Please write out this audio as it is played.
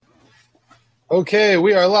Okay,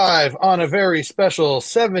 we are live on a very special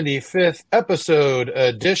 75th episode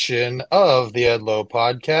edition of the Edlow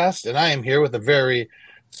podcast, and I am here with a very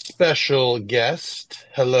special guest.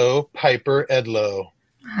 Hello, Piper Edlow.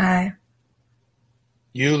 Hi.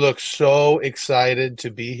 You look so excited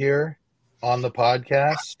to be here on the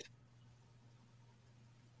podcast.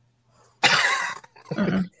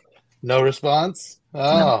 Mm-mm. No response? No.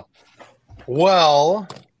 Oh, well,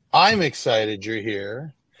 I'm excited you're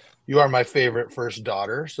here. You are my favorite first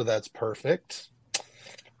daughter, so that's perfect.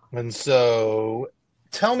 And so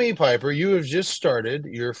tell me, Piper, you have just started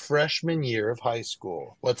your freshman year of high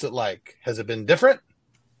school. What's it like? Has it been different?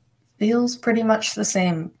 Feels pretty much the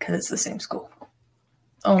same because it's the same school,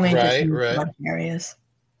 only Right, different right. lunch areas.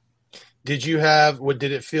 Did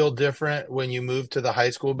it feel different when you moved to the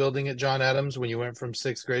high school building at John Adams when you went from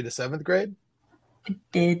sixth grade to seventh grade? It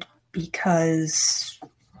did because,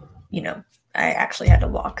 I actually had to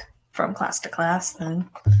walk from class to class then.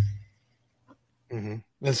 Mm-hmm.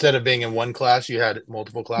 Instead of being in one class, you had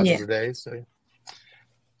multiple Yeah. classes a day.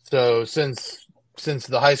 So since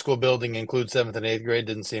the high school building includes seventh and eighth grade,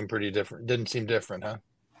 didn't seem pretty different. Didn't seem different, huh?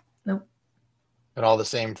 Nope. And all the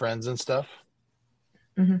same friends and stuff.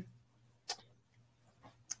 Mm-hmm.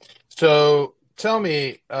 So tell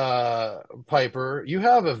me, Piper, you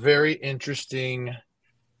have a very interesting,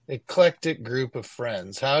 eclectic group of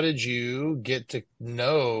friends. How did you get to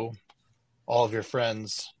know all of your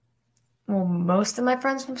friends? Well, most of my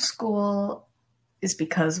friends from school is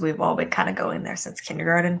because we've all been kind of going there since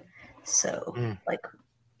kindergarten. So, Mm.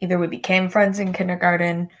 either we became friends in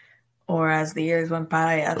kindergarten or as the years went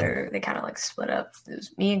by, they kind of split up. It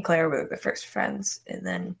was me and Claire were the first friends, and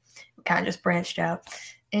then we kind of just branched out.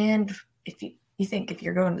 And if you think if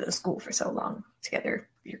you're going to the school for so long together,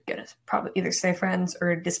 you're gonna probably either stay friends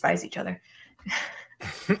or despise each other.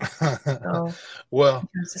 So Well,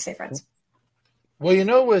 to stay friends. well, you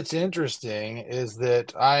know what's interesting is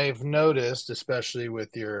that I've noticed, especially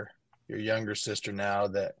with your younger sister now,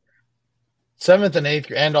 that seventh and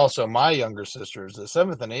eighth, and also my younger sisters, the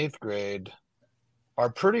seventh and eighth grade are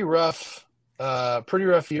pretty rough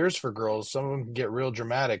years for girls. Some of them can get real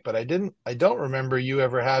dramatic, but I don't remember you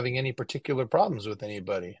ever having any particular problems with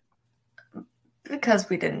anybody. Because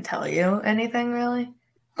we didn't tell you anything really.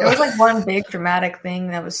 There was one big dramatic thing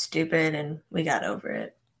that was stupid, and we got over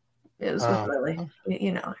it. It was with Oh, Lily,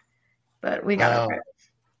 but we got over oh, it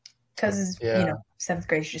because yeah. seventh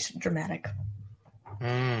grade is just dramatic.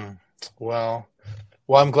 Mm. Well,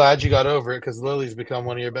 well, I'm glad you got over it because Lily's become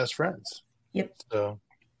one of your best friends. Yep. So,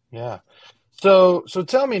 yeah. So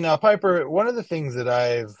tell me now, Piper, one of the things that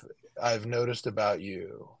I've noticed about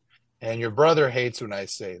you, and your brother hates when I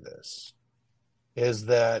say this, is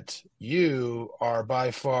that you are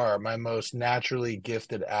by far my most naturally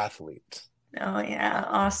gifted athlete. Oh yeah,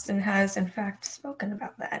 Austin has in fact spoken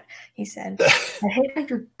about that. He said, "I hate that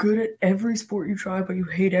you're good at every sport you try, but you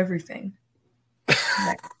hate everything."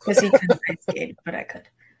 Because he couldn't ice skate, but I could.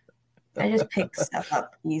 I just pick stuff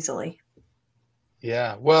up easily.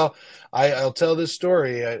 Yeah. Well, I'll tell this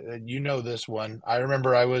story. You know this one. I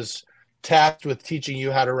remember I was tasked with teaching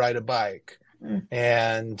you how to ride a bike. Mm.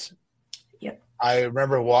 And Yep. I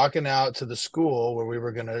remember walking out to the school where we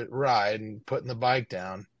were going to ride and putting the bike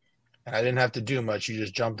down. And I didn't have to do much. You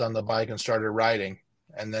just jumped on the bike and started riding.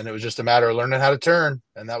 And then it was just a matter of learning how to turn.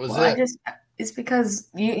 And that was it. It's because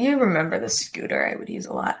you remember the scooter I would use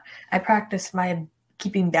a lot. I practiced my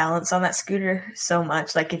keeping balance on that scooter so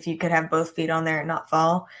much. Like if you could have both feet on there and not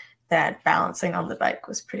fall, that balancing on the bike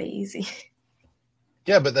was pretty easy.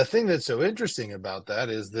 Yeah, but the thing that's so interesting about that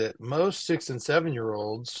is that most 6 and 7 year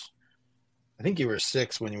olds, I think you were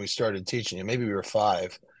 6 when we started teaching you, maybe we were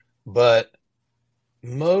 5, but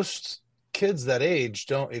most kids that age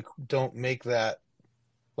don't make that,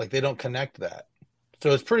 like they don't connect that. So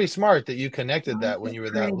it's pretty smart that you connected I'm that when you were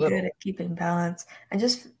that pretty good little. at keeping balance. I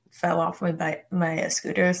just fell off my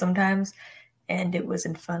scooter sometimes, and it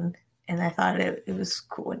wasn't fun. And I thought it was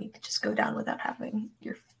cool when you could just go down without having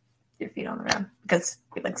your feet on the ground because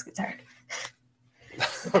your legs get tired.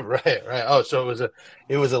 Right, right. Oh, so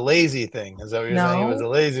it was a lazy thing. Is that what you're saying? It was No, a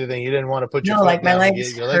lazy thing. You didn't want to put your no, foot my down and legs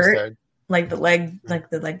get your legs hurt. tired. The leg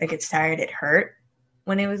that gets tired, it hurt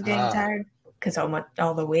when it was getting Ah. tired because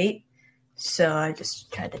all the weight. So I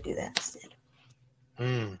just tried to do that instead.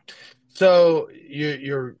 Mm. So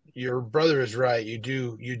your brother is right. You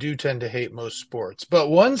do tend to hate most sports, but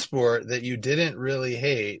one sport that you didn't really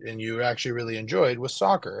hate and you actually really enjoyed was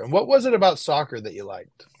soccer. And what was it about soccer that you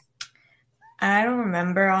liked? I don't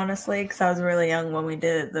remember honestly because I was really young when we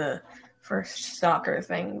did the first soccer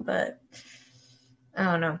thing, but I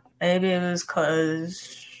don't know. Maybe it was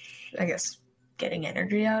because I guess getting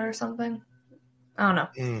energy out or something. I don't know.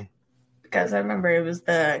 Mm. Because I remember it was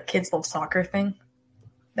the Kids Love Soccer thing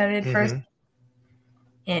that I did first.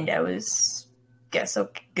 Mm-hmm. And I was, guess, so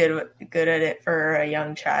good at it for a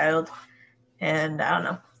young child. And I don't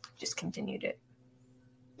know, just continued it.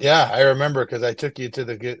 Yeah, I remember because I took you to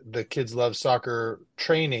the Kids Love Soccer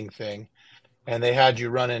training thing, and they had you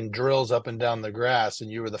running drills up and down the grass, and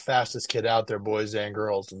you were the fastest kid out there, boys and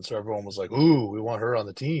girls, and so everyone was like, "Ooh, we want her on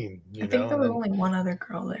the team," I think there And was then, only one other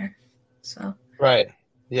girl there. So right,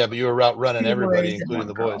 yeah, but you were out running two everybody, boys and including one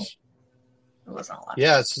the girl. boys. It wasn't a lot.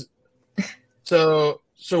 Yes. So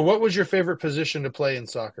what was your favorite position to play in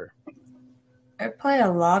soccer? I play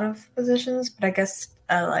a lot of positions, but I guess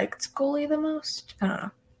I liked goalie the most. I don't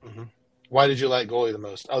know. Mm-hmm. Why did you like goalie the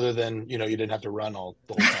most, other than you didn't have to run all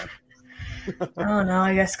the whole time? I don't know.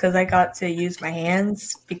 I guess because I got to use my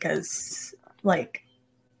hands because, like,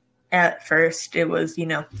 at first it was,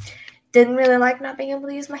 didn't really like not being able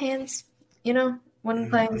to use my hands, when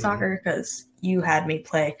playing soccer because you had me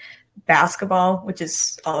play basketball, which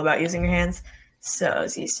is all about using your hands. So I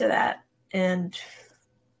was used to that. And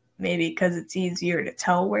maybe because it's easier to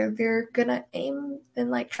tell where they're going to aim than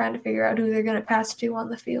like trying to figure out who they're going to pass to on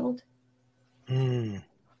the field. I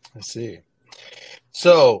see.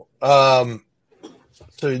 So, so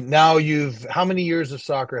now how many years of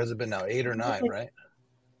soccer has it been now? 8 or 9, right?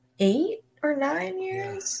 8 or 9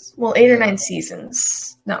 years? Yeah. Well, 8 or 9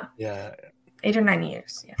 seasons. No. Yeah. 8 or 9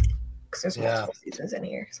 years. Yeah. Because there's multiple seasons in a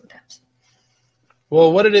year sometimes.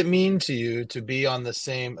 Well, what did it mean to you to be on the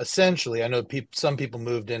same, essentially, I know some people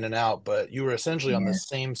moved in and out, but you were essentially on the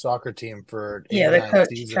same soccer team for 8 or the 9 coach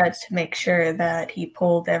seasons. tried to make sure that he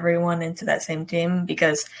pulled everyone into that same team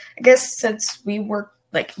because I guess since we were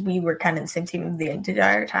kind of the same team the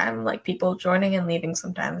entire time, like people joining and leaving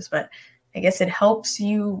sometimes, but I guess it helps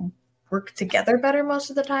you work together better most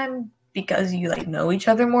of the time because you like know each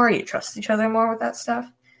other more, you trust each other more with that stuff.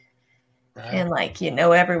 Right. And like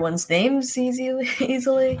everyone's names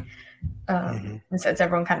easily. And since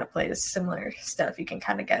everyone kind of plays similar stuff, you can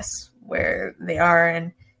kind of guess where they are,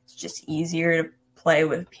 and it's just easier to play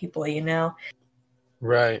with people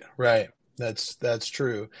Right. That's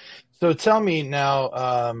true. So tell me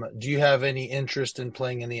now, do you have any interest in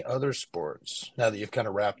playing any other sports now that you've kind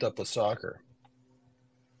of wrapped up with soccer?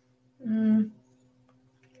 I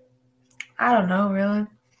don't know, really,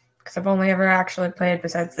 because I've only ever actually played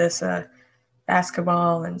besides this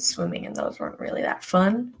basketball and swimming, and those weren't really that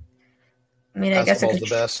fun. I mean, I guess basketball's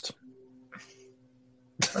the best.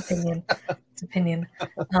 Opinion. It's opinion.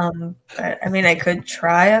 But I mean, I could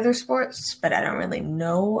try other sports, but I don't really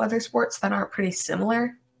know other sports that aren't pretty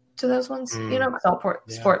similar to those ones. Because all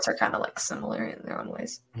sports are kind of like similar in their own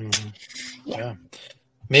ways. Yeah.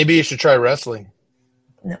 Maybe you should try wrestling.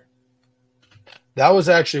 No. That was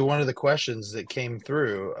actually one of the questions that came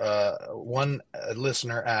through. One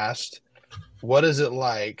listener asked, "What is it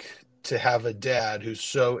like to have a dad who's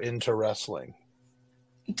so into wrestling?"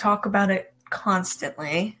 You talk about it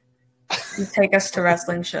constantly. You take us to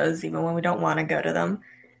wrestling shows even when we don't want to go to them.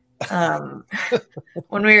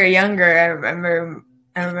 When we were younger, I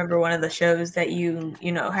remember one of the shows that you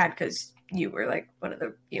had because you were like one of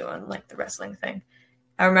the on like the wrestling thing.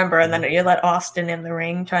 I remember, and then you let Austin in the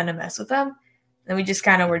ring trying to mess with them, and we just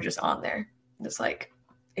kind of were just on there, just like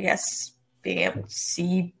I guess being able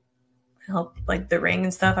to help like the ring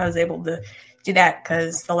and stuff. I was able to do that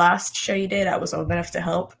because the last show you did, I was old enough to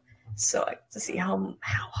help. So I to see how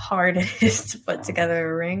hard it is to put together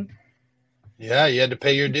a ring. Yeah, you had to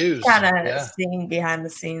pay your dues. Kind of seeing behind the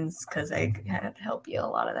scenes because I had to help you a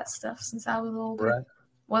lot of that stuff since I was older. Right.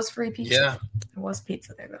 Was free pizza. Yeah. There was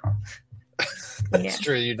pizza there though. That's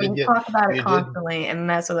true. You did talk about it constantly, and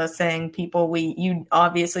that's what I was saying. People you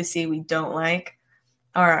obviously see we don't like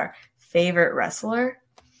are our favorite wrestler.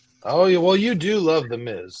 Oh, yeah. Well, you do love The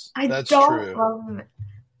Miz. That's true. Love him.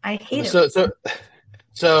 I hate him.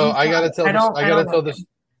 So I gotta tell this. I gotta tell this.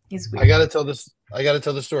 He's weird. I gotta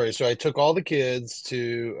tell the story. So I took all the kids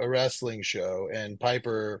to a wrestling show, and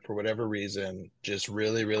Piper, for whatever reason, just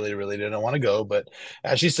really, really, really didn't want to go. But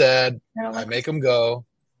as she said, I make them go.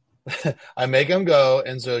 I make them go,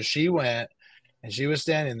 and so she went, and she was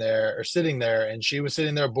sitting there, and she was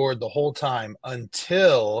sitting there bored the whole time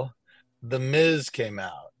until The Miz came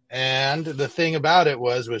out. And the thing about it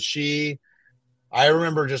was I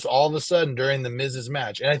remember just all of a sudden during the Miz's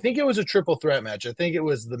match, and I think it was a triple threat match. I think it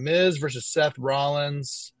was the Miz versus Seth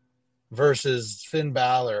Rollins versus Finn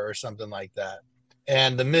Balor or something like that.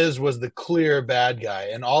 And the Miz was the clear bad guy.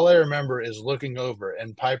 And all I remember is looking over,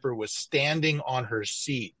 and Piper was standing on her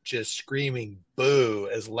seat, just screaming boo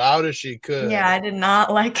as loud as she could. Yeah, I did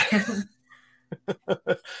not like him.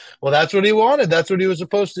 Well, that's what he wanted. That's what he was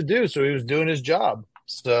supposed to do. So he was doing his job.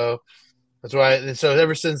 So that's why. And so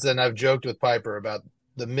ever since then, I've joked with Piper about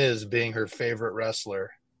the Miz being her favorite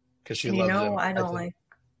wrestler because she And loves him. I I don't think. like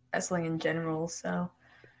wrestling in general, so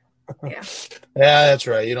yeah. Yeah, that's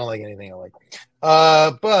right. You don't like anything I like.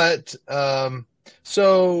 But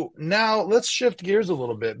so now let's shift gears a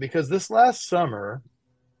little bit because this last summer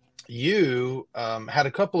you had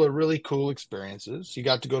a couple of really cool experiences. You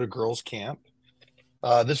got to go to girls' camp.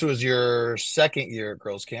 This was your second year at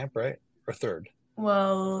girls' camp, right? Or third?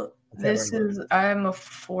 Well, I can't this remember. is I'm a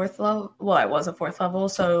fourth level. Well, I was a fourth level,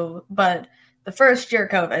 so but the first year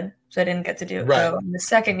COVID, so I didn't get to Right, go. And the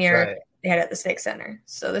second year right. they had it at the Stake Center.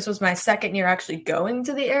 So this was my second year actually going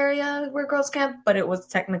to the area where girls camp, but it was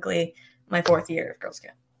technically my fourth year of girls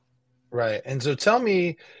camp. Right. And so tell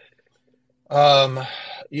me, um,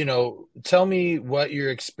 tell me what your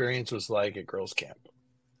experience was like at girls' camp.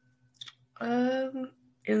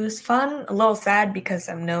 It was fun, a little sad because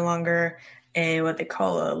I'm no longer a what they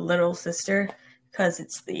call a little sister because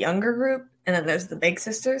it's the younger group, and then there's the big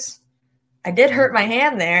sisters. I did hurt my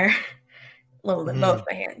hand there, a little bit, both Mm,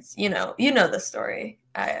 my hands. You know the story.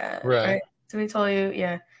 right. Right? Did we tell you?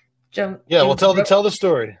 Yeah, jump. Yeah, It well was a rope. tell the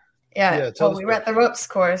story. Yeah. Yeah, tell Well, the we were story. at the ropes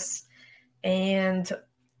course, and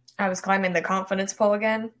I was climbing the confidence pole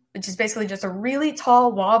again, which is basically just a really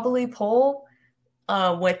tall, wobbly pole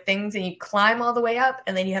with things, and you climb all the way up,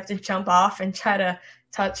 and then you have to jump off and try to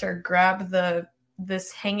touch or grab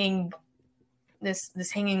this hanging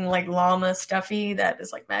this hanging like llama stuffy that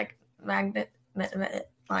is like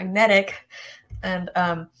magnetic, and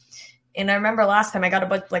I remember last time I got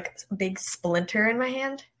a big splinter in my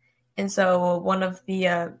hand. And so one of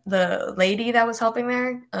the lady that was helping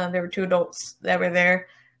there were two adults that were there.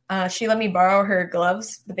 She let me borrow her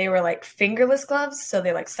gloves, but they were like fingerless gloves, so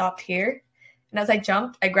they like stopped here. And as I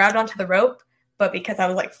jumped, I grabbed onto the rope, but because I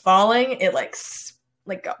was like falling, it like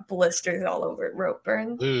got blisters all over, rope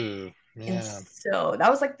burn. Ooh, And yeah. so that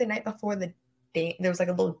was like the night before there was like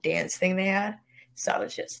a little dance thing they had. So I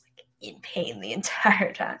was just like in pain the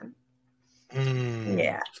entire time.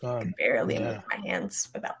 Yeah, I Fun. could barely move Yeah. my hands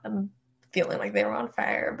without them feeling like they were on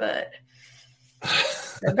fire, but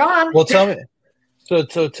they're gone. Well, tell me.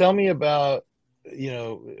 So tell me about,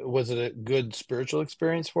 was it a good spiritual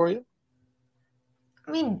experience for you?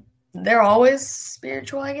 I mean, they're always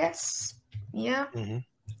spiritual, I guess. Yeah, Hmm.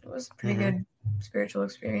 it was a pretty Hmm. good spiritual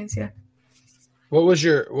experience. Yeah. What was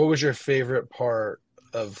your favorite part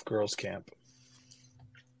of girls' camp?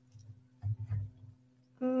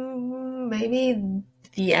 Maybe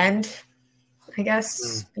the end, I Mm,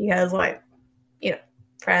 guess, because like, you know,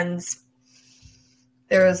 friends.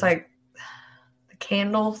 There was like the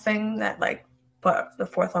candle thing that like put the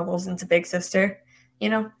fourth levels into Big Sister, you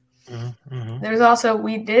know. mm. There's also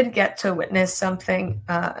we did get to witness something,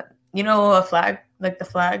 a flag, like the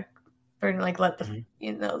flag burning, like let the Hmm.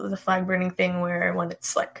 the flag burning thing where when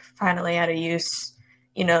it's like finally out of use,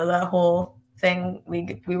 the whole thing.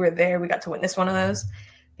 We were there. We got to witness one of those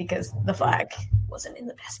because the Mm. flag wasn't in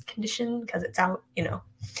the best condition because it's out,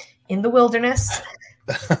 in the wilderness.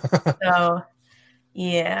 So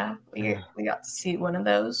yeah, Yeah. we got to see one of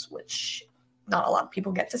those, which not a lot of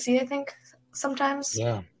people get to see. I think sometimes.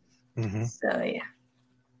 Yeah. Hmm. So yeah.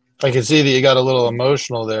 I can see that you got a little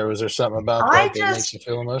emotional there. Was there something about I that makes just you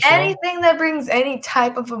feel emotional? anything that brings any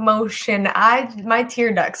type of emotion, my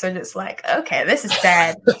tear ducts are just like, okay, this is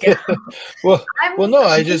sad. Well, well, I'm no,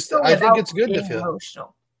 emotional I think without it's good to being feel.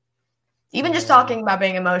 emotional. Even just Yeah. talking about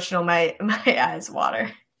being emotional, my eyes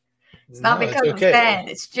water. It's not No, it's because I'm okay. sad.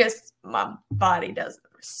 It's just my body doesn't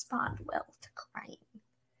respond well to crying.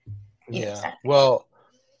 Yeah. Sad things. Well,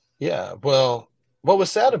 yeah. Well, what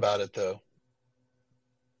was sad about it though?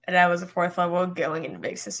 And I was a fourth level going into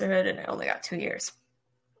Big Sisterhood, and I only got 2 years.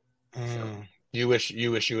 So You wish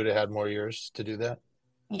you would have had more years to do that.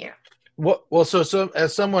 yeah, Well, so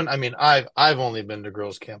as someone, I mean, I've only been to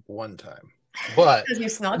girls' camp one time, but because you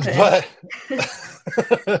snuck in. but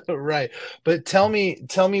right. But tell me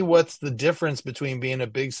what's the difference between being a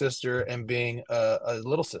big sister and being a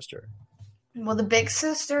little sister? Well, the big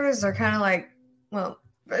sisters are kind of like, well,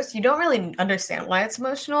 first, you don't really understand why it's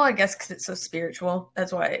emotional, I guess, because it's so spiritual.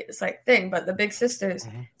 That's why it's like thing. But the big sisters,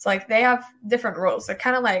 Hmm. it's like they have different roles. They're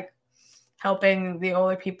kind of like helping the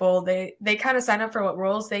older people. They kind of sign up for what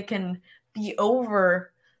roles they can be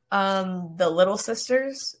over the little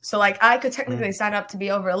sisters. So like I could technically sign up to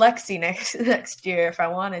be over Alexi next year if I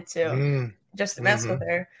wanted to, Mm-hmm. just to mess with Mm-hmm.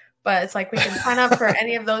 her. But it's like we can sign up for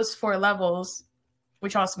any of those 4 levels,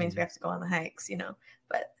 which also means we have to go on the hikes,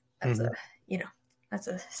 But that's a, you know. That's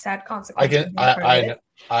a sad I consequence can of being part of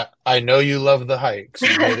it. I know you love the hikes.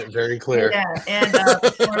 You made it very clear. Yeah, and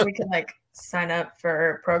before we could like sign up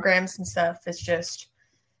for programs and stuff, it's just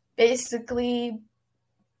basically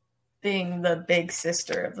being the big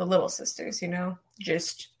sister of the little sisters,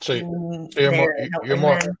 just So, you're more there helping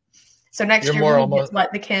them. So next you're year we more need to almost.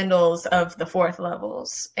 light the candles of the fourth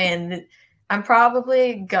levels, and I'm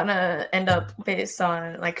probably gonna end up based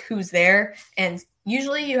on like who's there, and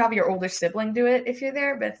usually you have your older sibling do it if you're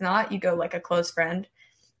there, but if not, you go like a close friend.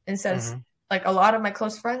 And since like a lot of my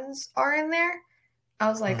close friends are in there, I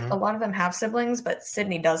was like, a lot of them have siblings, but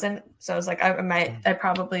Sydney doesn't. So I was like, I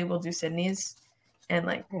probably will do Sydney's and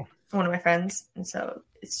like one of my friends. And so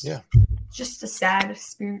it's just a sad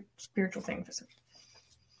spiritual thing for some.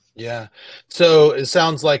 Yeah. So it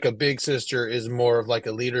sounds like a big sister is more of like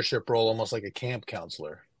a leadership role, almost like a camp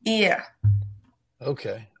counselor. Yeah.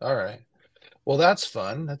 Okay. All right. Well, that's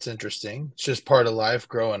fun. That's interesting. It's just part of life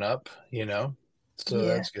growing up, So Yeah.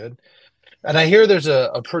 that's good. And I hear there's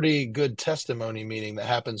a pretty good testimony meeting that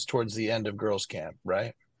happens towards the end of girls' camp,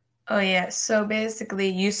 right? Oh, yeah. So basically,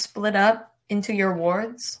 you split up into your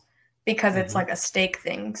wards because it's like a stake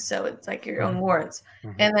thing. So it's like your own wards.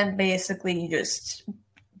 And then basically, you just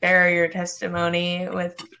bear your testimony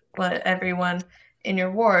with everyone in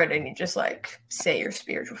your ward, and you just like say your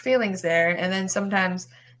spiritual feelings there. And then sometimes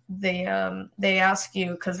they ask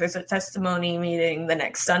you, because there's a testimony meeting the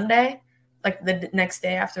next Sunday, like the next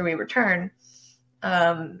day after we return.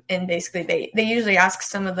 And basically, they usually ask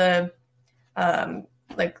some of the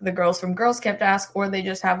like the girls from girls camp to ask, or they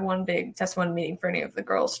just have one big testimony meeting for any of the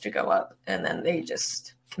girls to go up, and then they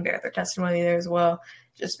just can bear their testimony there as well,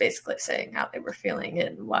 just basically saying how they were feeling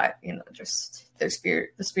and why, just the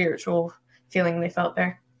spiritual feeling they felt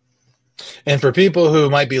there. And for people who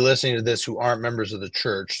might be listening to this who aren't members of the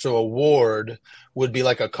church, so a ward would be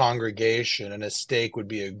like a congregation, and a stake would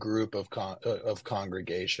be a group of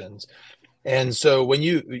congregations. And so when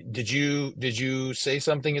did you say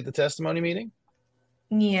something at the testimony meeting?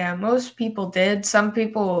 Yeah, most people did. Some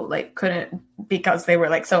people like couldn't because they were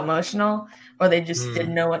like so emotional, or they just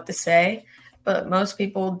didn't know what to say. But most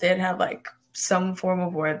people did have like some form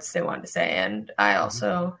of words they wanted to say, and I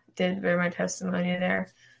also did bear my testimony there.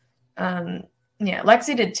 Yeah,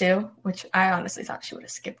 Lexi did too, which I honestly thought she would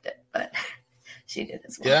have skipped it, but she did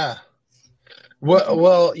as well. Yeah.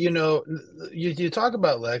 Well, you talk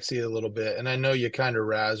about Lexi a little bit, and I know you kind of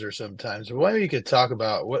razz her sometimes. But why you could talk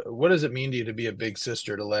about what does it mean to you to be a big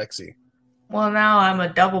sister to Lexi? Well, now I'm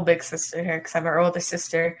a double big sister here because I'm her older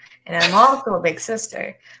sister, and I'm also a big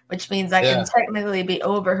sister, which means I can technically be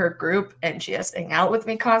over her group, and she has to hang out with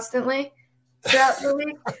me constantly throughout the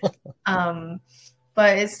week.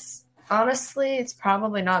 But it's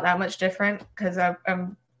probably not that much different because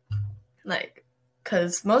I'm like.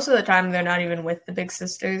 Because most of the time they're not even with the big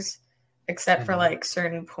sisters, except for like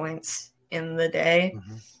certain points in the day.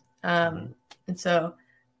 And so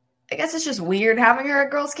I guess it's just weird having her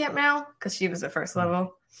at girls camp now because she was the first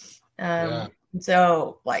level. And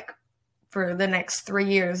so like for the next 3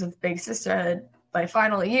 years of big sisterhood, by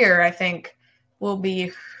final year, I think will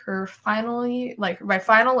be her final year. Like by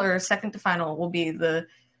final or second to final will be the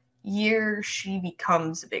year she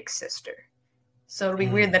becomes a big sister. So it'll be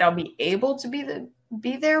weird that I'll be able to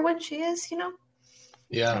be there when she is,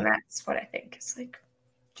 Yeah. And that's what I think. It's like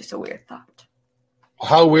just a weird thought.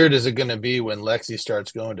 How weird is it going to be when Lexi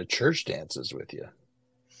starts going to church dances with you?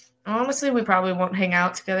 Honestly, we probably won't hang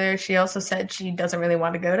out together. She also said she doesn't really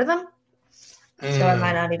want to go to them. So I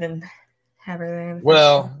might not even have her there.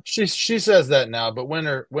 Well, she says that now, but when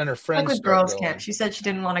her friends like with start girls going, camp, she said she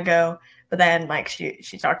didn't want to go, but then like she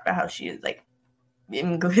talked about how she like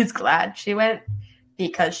is glad she went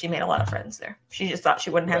because she made a lot of friends there. She just thought she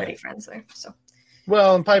wouldn't have any friends there. So,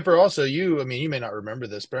 well, and Piper, also you may not remember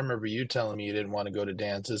this, but I remember you telling me you didn't want to go to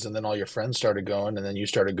dances, and then all your friends started going, and then you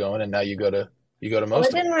started going, and now you go to most. Well, I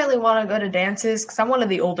didn't really want to go to dances because I'm one of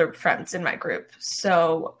the older friends in my group.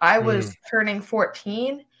 So I was turning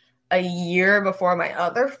 14 a year before my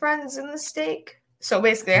other friends in the stake. So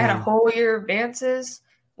basically, I had a whole year of dances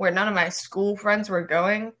where none of my school friends were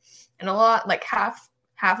going, and a lot like half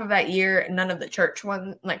of that year, none of the church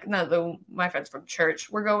ones, like none of my friends from church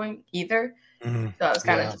were going either. So I was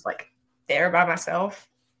kind of just like there by myself.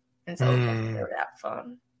 And so they would have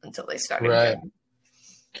fun until they started going.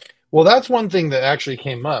 Well, that's one thing that actually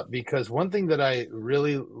came up, because one thing that I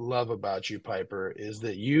really love about you, Piper, is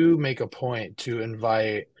that you make a point to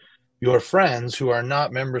invite your friends who are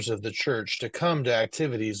not members of the church to come to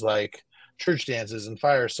activities like church dances and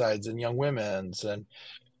firesides and young women's and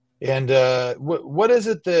what is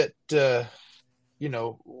it that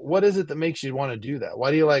what is it that makes you want to do that?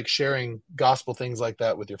 Why do you like sharing gospel things like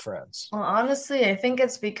that with your friends? Well, honestly, I think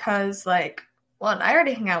it's because, like, well, I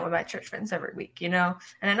already hang out with my church friends every week, and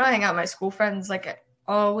I know I hang out with my school friends like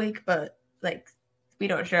all week, but like we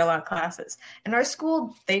don't share a lot of classes. In our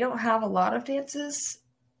school, they don't have a lot of dances,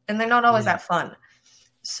 and they're not always that fun.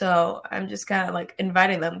 So I'm just kind of like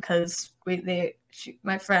inviting them because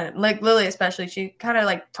my friend, like Lily especially, she kind of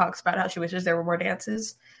like talks about how she wishes there were more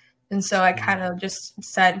dances, and so I kind of just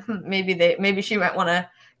said maybe she might want to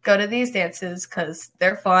go to these dances because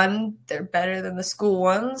they're fun, they're better than the school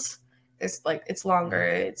ones. It's longer,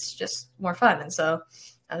 it's just more fun, and so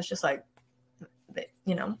I was just like,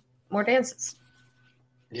 more dances.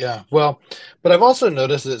 Yeah, well, but I've also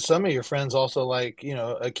noticed that some of your friends also like,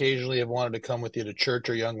 occasionally have wanted to come with you to church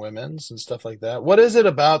or young women's and stuff like that. What is it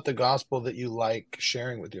about the gospel that you like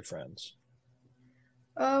sharing with your friends?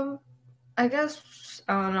 I guess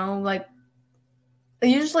I don't know, like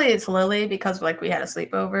usually it's Lily because like we had a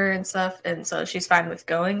sleepover and stuff, and so she's fine with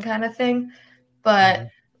going kind of thing. But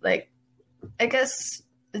like I guess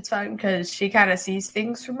it's fine because she kind of sees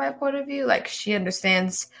things from my point of view. Like she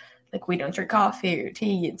understands like we don't drink coffee or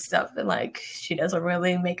tea and stuff, and like she doesn't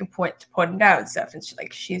really make a point to point it out and stuff. And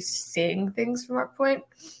she's seeing things from our point.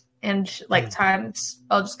 And like times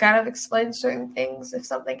I'll just kind of explain certain things if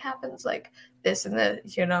something happens like this and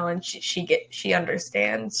this, and she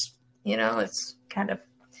understands, it's kind of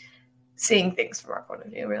seeing things from our point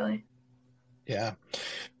of view, really. Yeah.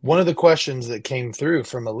 One of the questions that came through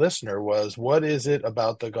from a listener was, what is it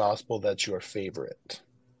about the gospel that's your favorite?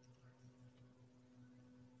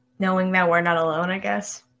 Knowing that we're not alone, I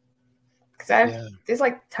guess. Because there's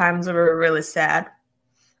like times where we're really sad,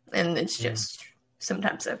 and it's just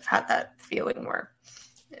sometimes I've had that feeling where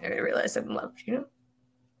I realize I'm loved,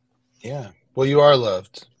 Yeah. Well, you are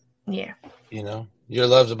loved. Yeah. You're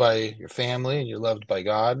loved by your family and you're loved by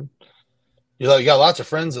God. You got lots of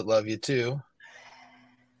friends that love you too,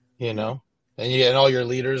 and all your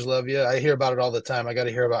leaders love you. I hear about it all the time. I got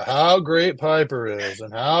to hear about how great Piper is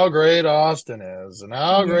and how great Austin is and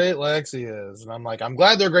how great Lexi is. And I'm like, I'm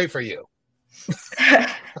glad they're great for you.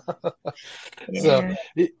 So,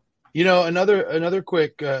 another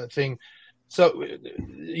quick thing. So,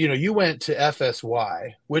 you went to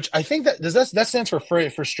FSY, which I think that stands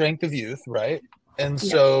for Strength of Youth, right? And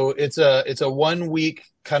so it's a 1 week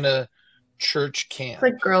kind of church camp. It's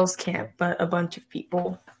like girls' camp, but a bunch of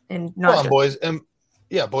people and not boys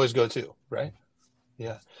boys go too, right?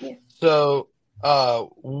 Yeah. So,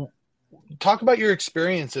 talk about your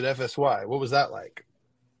experience at FSY. What was that like?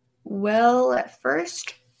 Well, at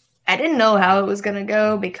first, I didn't know how it was going to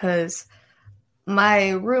go because my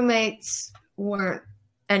roommates weren't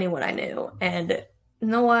anyone I knew. And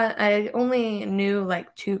I only knew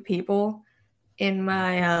like 2 people in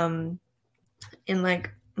my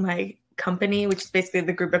my company, which is basically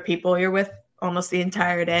the group of people you're with almost the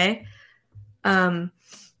entire day. And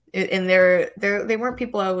they weren't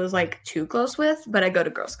people I was like too close with, but I go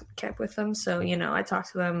to girls camp with them. So, I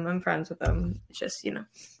talk to them, I'm friends with them. It's just,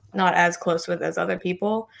 not as close with as other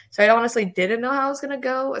people. So I honestly didn't know how I was going to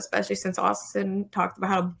go, especially since Austin talked about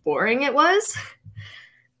how boring it was.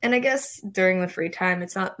 And I guess during the free time,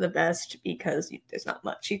 it's not the best because there's not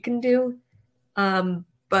much you can do.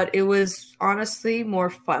 But it was honestly more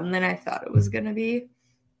fun than I thought it was going to be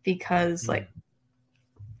because like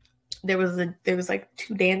there was like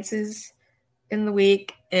 2 dances in the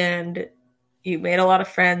week and you made a lot of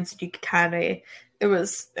friends. You could there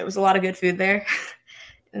was a lot of good food there.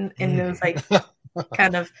 And it was like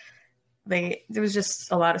kind of there was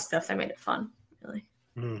just a lot of stuff that made it fun, really.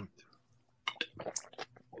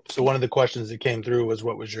 So one of the questions that came through was,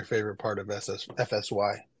 what was your favorite part of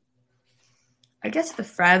FSY? I guess the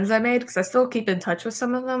friends I made, because I still keep in touch with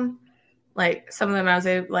some of them. Like some of them I was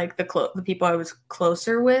like the people I was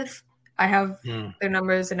closer with. I have their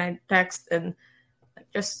numbers and I text and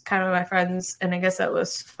just kind of my friends, and I guess that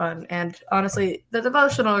was fun. And honestly, the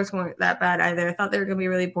devotionals weren't that bad either. I thought they were going to be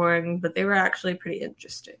really boring, but they were actually pretty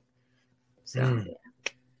interesting. So,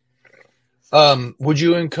 would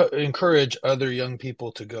you encourage other young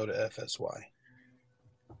people to go to FSY?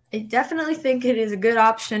 I definitely think it is a good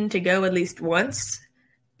option to go at least once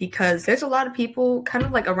because there's a lot of people kind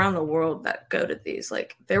of like around the world that go to these.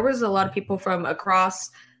 Like there was a lot of people from across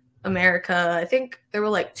America. I think there were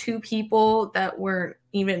like 2 people that weren't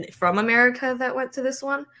even from America that went to this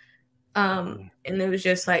one. And it was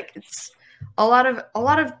just like it's a lot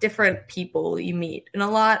of different people you meet, and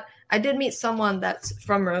I did meet someone that's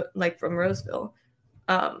from Roseville,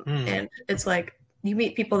 and it's like you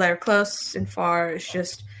meet people that are close and far. It's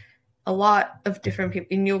just a lot of different people,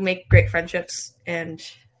 and you'll make great friendships, and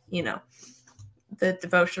the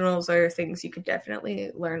devotionals are things you could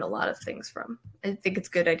definitely learn a lot of things from. I think it's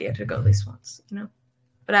a good idea to go at least once,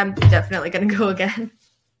 But I'm definitely going to go again.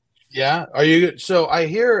 Yeah. Are you? So I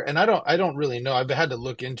hear, and I don't really know. I've had to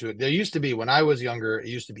look into it. There used to be, when I was younger, it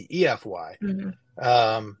used to be EFY.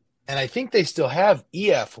 And I think they still have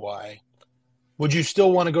EFY. Would you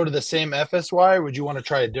still want to go to the same FSY, or would you want to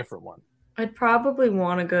try a different one? I'd probably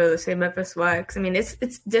want to go to the same FSY because, I mean,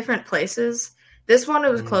 it's different places. This one,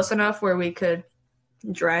 it was close enough where we could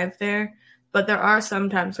drive there, but there are some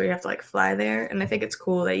times where you have to like fly there, and I think it's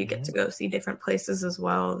cool that you get to go see different places as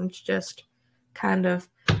well, and just kind of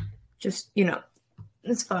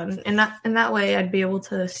it's fun. And that way I'd be able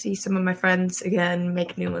to see some of my friends again,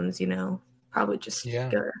 make new ones, probably just go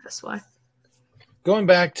to FSY. Going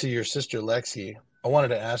back to your sister Lexi, I wanted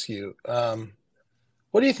to ask you,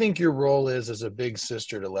 what do you think your role is as a big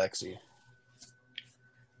sister to Lexi?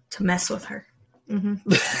 To mess with her.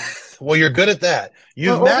 Mm-hmm. Well, you're good at that.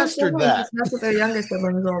 You've mastered that. Just mess with their younger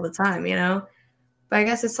siblings all the time, But I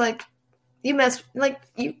guess it's like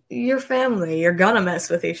your family, you're gonna mess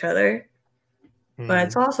with each other. But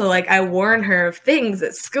it's also like I warn her of things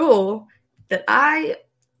at school that I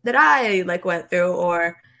like went through,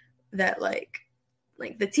 or that like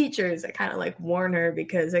the teachers that kind of like warn her,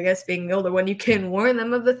 because I guess being the older one, you can warn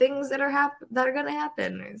them of the things that are going to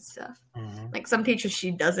happen and stuff. Like some teachers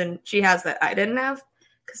she has that I didn't have,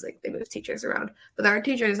 because like they move teachers around. But there are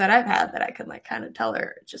teachers that I've had that I can like kind of tell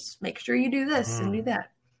her, just make sure you do this and do that,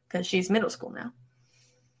 because she's middle school now.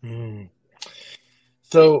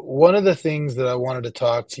 So one of the things that I wanted to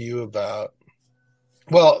talk to you about,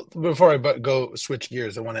 well, before I go switch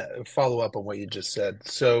gears, I want to follow up on what you just said.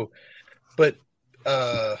 So, but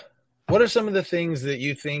what are some of the things that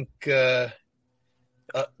you think that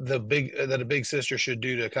a big sister should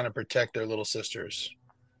do to kind of protect their little sisters?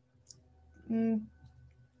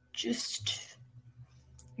 Just,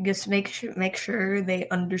 I guess, make sure they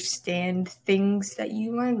understand things that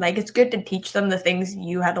you learn. Like, it's good to teach them the things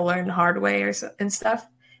you had to learn the hard way and stuff,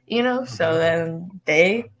 so then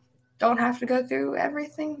they don't have to go through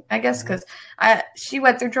everything, I guess, because she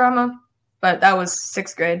went through drama, but that was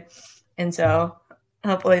 6th grade, and so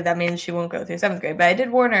hopefully that means she won't go through 7th grade. But I did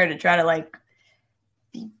warn her to try to like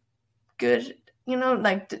be good,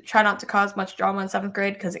 like to try not to cause much drama in 7th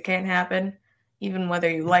grade, because it can happen, even whether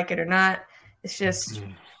you like it or not. It's just,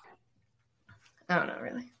 I don't know,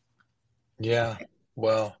 really. Yeah.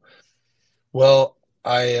 Well,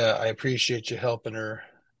 I appreciate you helping her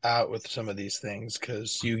out with some of these things,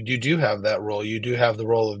 because you do have that role. You do have the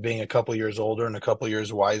role of being a couple years older and a couple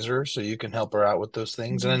years wiser, so you can help her out with those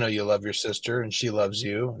things. And I know you love your sister and she loves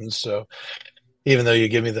you. And so even though you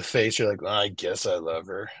give me the face, you're like, well, I guess I love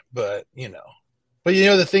her. But,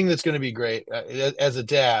 the thing that's going to be great as a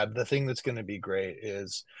dad, the thing that's going to be great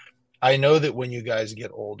is I know that when you guys get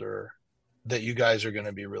older, that you guys are going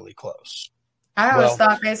to be really close. I always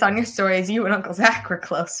thought, based on your stories, you and Uncle Zach were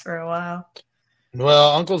close for a while.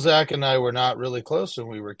 Well, Uncle Zach and I were not really close when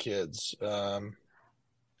we were kids.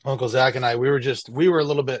 Uncle Zach and I, we were a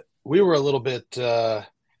little bit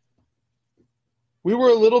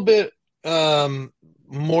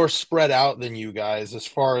more spread out than you guys as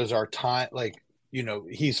far as our time. Like,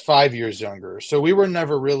 he's 5 years younger, so we were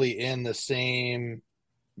never really in the same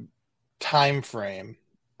time frame.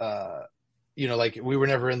 Like we were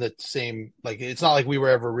never in the same, like, it's not like we were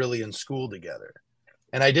ever really in school together.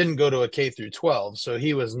 And I didn't go to a K through 12, so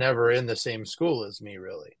he was never in the same school as me,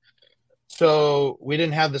 really. So we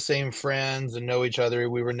didn't have the same friends and know each other.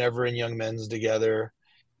 We were never in young men's together.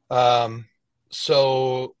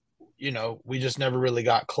 So, we just never really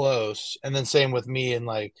got close. And then same with me and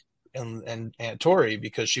Aunt Tori,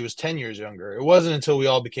 because she was 10 years younger. It wasn't until we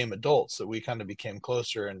all became adults that we kind of became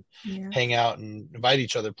closer and hang out and invite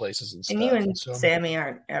each other places and stuff. And you and Sammy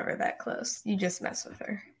aren't ever that close. You just mess with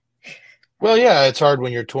her. Well, yeah, it's hard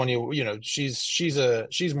when you're 20.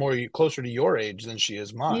 She's more closer to your age than she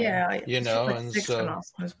is mine. Yeah, and 6 when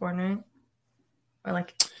Austin was born, right? Or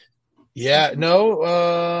like. Yeah,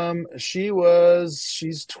 no.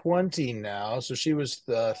 She's 20 now, so she was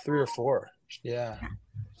 3 or 4. Yeah.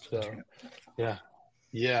 So,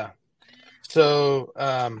 yeah. So,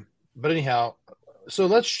 but anyhow, so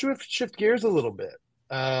let's shift gears a little bit.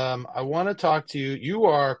 I want to talk to you. You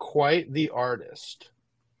are quite the artist.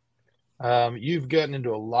 You've gotten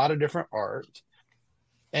into a lot of different art.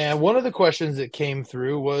 And one of the questions that came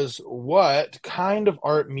through was, what kind of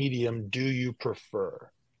art medium do you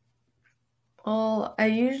prefer? Well, I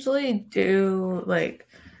usually do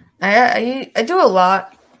I do a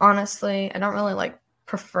lot, honestly. I don't really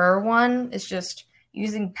prefer one. It's just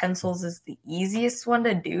using pencils is the easiest one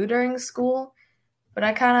to do during school. But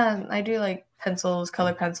I do like pencils,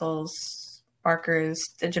 color pencils, markers,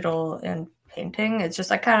 digital, and painting. It's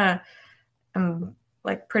just I kind of am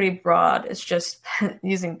like pretty broad. It's just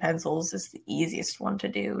using pencils is the easiest one to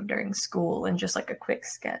do during school and just like a quick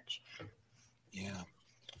sketch. Yeah.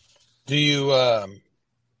 Do you uh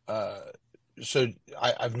so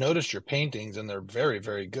I've noticed your paintings and they're very,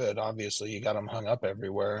 very good. Obviously, you got them hung up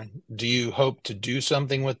everywhere. Do you hope to do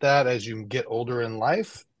something with that as you get older in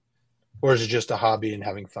life, or is it just a hobby and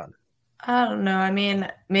having fun? I don't know. I mean,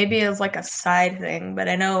 maybe it's like a side thing, but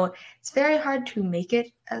I know it's very hard to make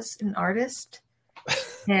it as an artist.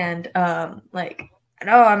 And like I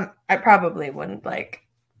know I probably wouldn't like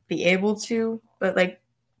be able to, but like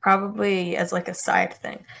probably as like a side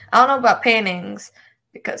thing. I don't know about paintings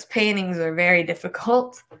because paintings are very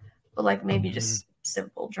difficult, but like maybe Mhm. just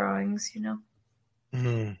simple drawings, you know.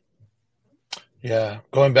 Mhm. Yeah,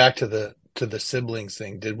 going back to the siblings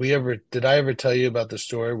thing. Did I ever tell you about the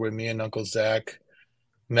story where me and Uncle Zach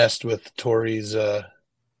messed with Tori's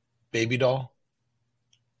baby doll?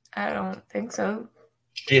 I don't think so.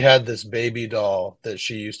 She had this baby doll that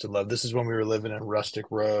she used to love. This is when we were living in Rustic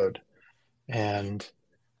Road, and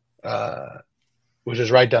uh, which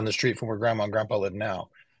is right down the street from where Grandma and Grandpa live now.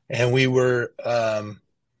 And we were,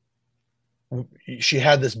 she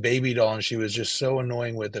had this baby doll, and she was just so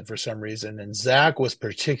annoying with it for some reason. And Zach was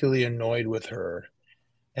particularly annoyed with her,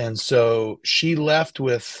 and so she left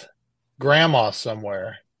with Grandma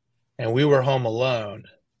somewhere, and we were home alone.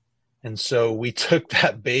 And so we took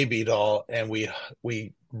that baby doll and we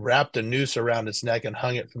wrapped a noose around its neck and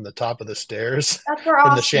hung it from the top of the stairs That's where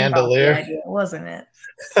from the Austin got the chandelier. idea, wasn't it?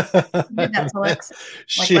 You did that to Lexi,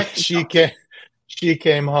 like she Lexi she thought. came she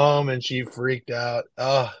came home and she freaked out.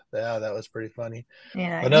 Oh, yeah, that was pretty funny.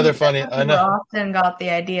 Yeah, Another you funny, definitely where another, Austin got the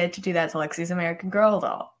idea to do that to Lexi's American Girl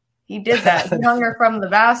doll. He did that. He hung her from the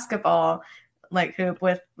basketball like hoop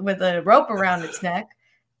with a rope around its neck,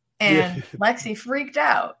 and the, Lexi freaked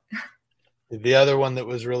out. the other one that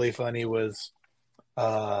was really funny was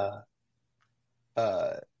uh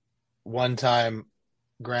uh one time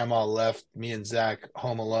Grandma left me and Zach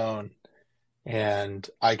home alone, and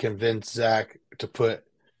I convinced Zach to put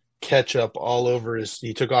ketchup all over his.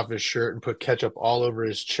 He took off his shirt and put ketchup all over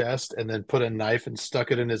his chest, and then put a knife and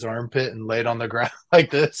stuck it in his armpit and laid on the ground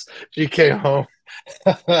like this. She came home.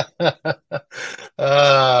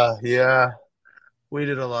 Yeah, we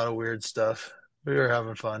did a lot of weird stuff. We were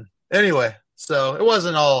having fun. Anyway, so it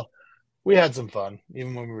wasn't all. We had some fun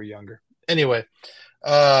even when we were younger. Anyway,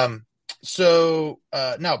 um,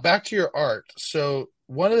 now back to your art. So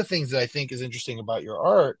one of the things that I think is interesting about your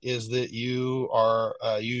art is that you are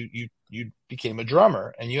you became a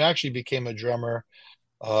drummer, and you actually became a drummer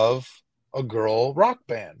of a girl rock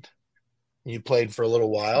band. You played for a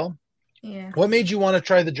little while. Yeah, What made you want to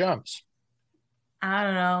try the drums? I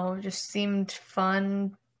don't know. Just seemed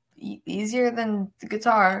fun, easier than the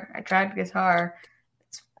guitar. I tried guitar.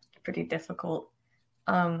 It's pretty difficult.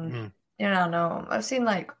 Um, Mm, I don't know. I've seen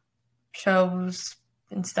like shows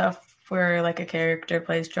and stuff where like a character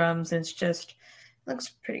plays drums and it's just looks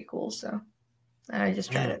pretty cool. So I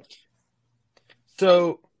just tried mm. it.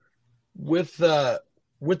 So with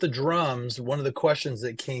with the drums, one of the questions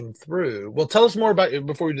that came through. Well, tell us more about it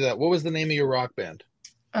before we do that. What was the name of your rock band?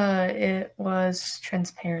 It was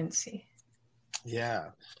Transparency.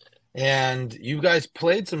 Yeah. And you guys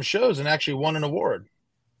played some shows and actually won an award.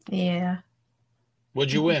 Yeah.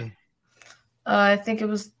 What'd you win? I think it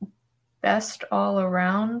was best all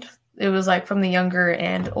around. It was like from the younger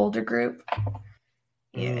and older group.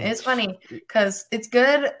 Yeah, Mm. it's funny because it's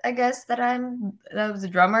good, I guess, that I was a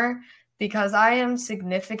drummer because I am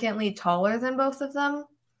significantly taller than both of them.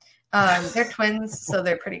 They're twins, so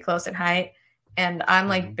they're pretty close in height, and I'm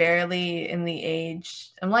like Mhm. barely in the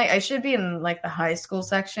age. I'm like I should be in like the high school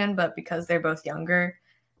section, but because they're both younger,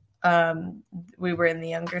 um, we were in the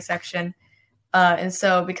younger section, and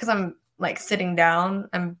so because I'm like sitting down,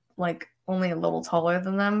 I'm like only a little taller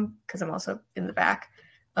than them because I'm also in the back.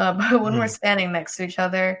 But when we're Mm. standing next to each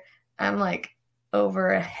other, I'm like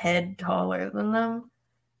over a head taller than them.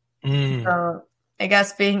 Mm. So I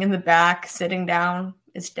guess being in the back, sitting down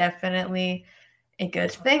is definitely a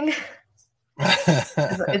good thing.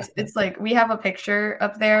 It's like we have a picture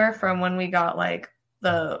up there from when we got like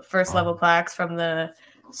the first level plaques from the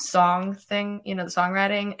song thing, you know, the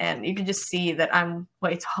songwriting, and you can just see that I'm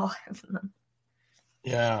way taller than them.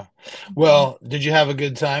 Yeah. Well, did you have a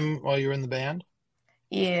good time while you were in the band?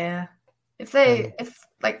 Yeah. And If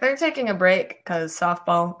like they're taking a break because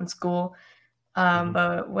softball in school, mhm.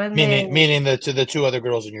 but when they Meaning the to the two other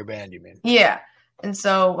girls in your band, you mean? yeah, and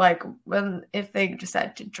so like when if they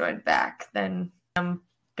decide to join back, then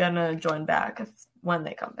gonna join back when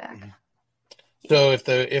they come back. So if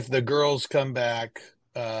the girls come back,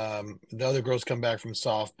 the other girls come back from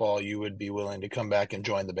softball, you would be willing to come back and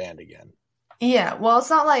join the band again. Yeah, well, it's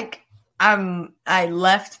not like I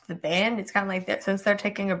left the band. It's kind of like that since they're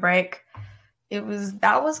taking a break.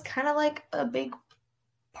 That was kind of like a big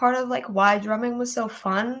part of like why drumming was so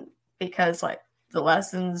fun, because like the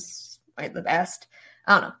lessons weren't the best.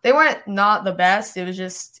 I don't know. They weren't not the best. It was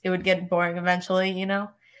just it would get boring eventually, you know?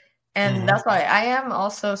 And that's why I am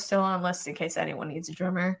also still on list in case anyone needs a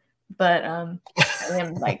drummer. But I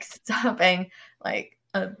am like stopping like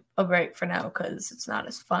a break for now because it's not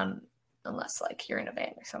as fun unless like you're in a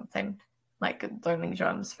band or something, like learning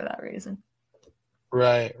drums for that reason.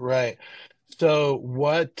 Right, right. So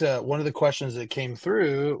what one of the questions that came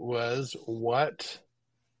through was what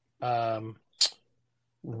kind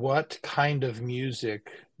of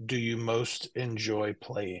music do you most enjoy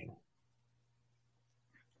playing?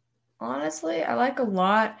 Honestly, I like a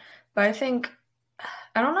lot, but I think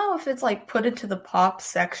I don't know if it's like put into the pop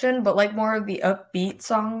section, but like more of the upbeat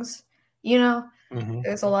songs, you know? Mm-hmm.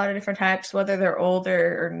 There's a lot of different types, whether they're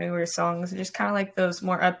older or newer songs, just kind of like those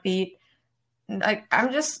more upbeat. Like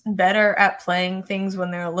I'm just better at playing things when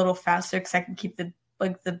they're a little faster because I can keep the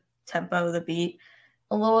tempo of the beat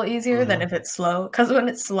a little easier than if it's slow. Because when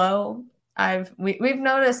it's slow, we've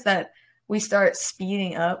noticed that we start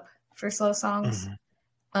speeding up for slow songs.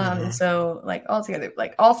 And so like all together,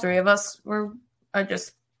 like all three of us are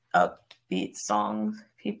just upbeat songs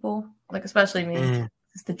people. Like especially me,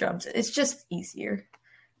 it's the drums. It's just easier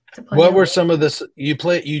to play. What were some of this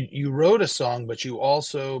you wrote a song, but you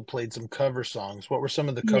also played some cover songs. What were some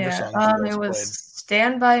of the cover songs you guys it was played?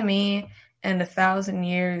 Stand By Me and 1,000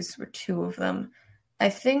 Years were two of them. I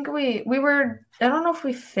think we were, I don't know if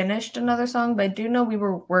we finished another song, but I do know we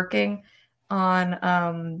were working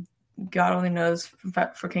on God Only Knows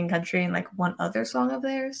for King Country and like one other song of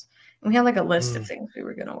theirs. And we had like a list of things we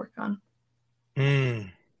were going to work on.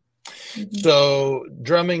 So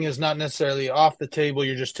drumming is not necessarily off the table.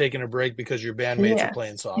 You're just taking a break because your bandmates are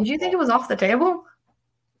playing softball. Did you think it was off the table?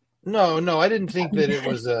 No, I didn't think that it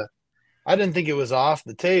was I didn't think it was off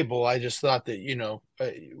the table. I just thought that,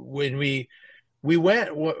 when we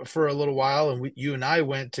went for a little while and you and I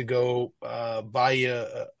went to go buy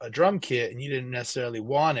a drum kit and you didn't necessarily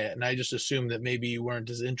want it. And I just assumed that maybe you weren't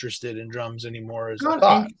as interested in drums anymore as I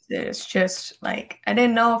thought. It's just like, I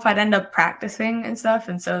didn't know if I'd end up practicing and stuff.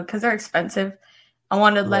 And so, cause they're expensive, I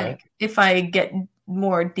wanted like, if I get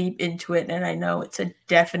more deep into it and I know it's a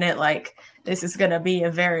definite, like, this is going to be a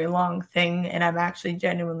very long thing and I'm actually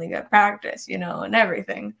genuinely going to practice, and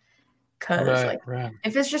everything. Because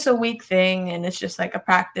if it's just a week thing and it's just like a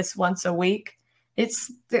practice once a week, I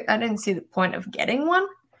didn't see the point of getting one.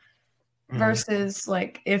 Versus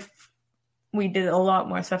like if we did a lot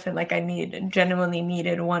more stuff and like I genuinely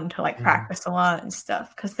needed one to like practice a lot and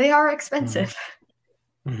stuff because they are expensive.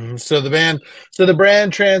 So the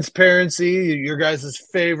brand Transparency, your guys'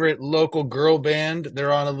 favorite local girl band,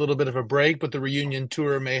 they're on a little bit of a break, but the reunion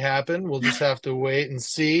tour may happen. We'll just have to wait and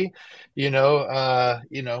see.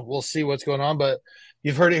 We'll see what's going on. But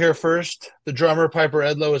you've heard it here first. The drummer Piper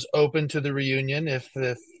Edlow is open to the reunion if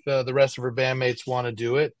the rest of her bandmates want to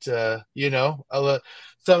do it. A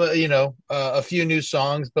few new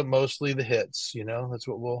songs, but mostly the hits. That's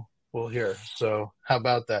what we'll hear. So how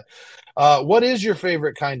about that? What is your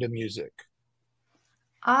favorite kind of music?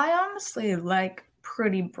 I honestly like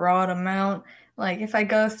pretty broad amount. Like if I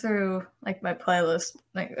go through like my playlist,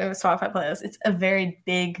 like a Spotify playlist, it's a very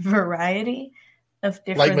big variety of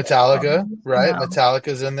different. Like Metallica, songs. right? No.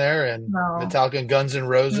 Metallica's in there, and Metallica and Guns N'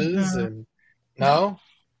 Roses, and no,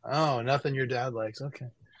 nothing your dad likes. Okay,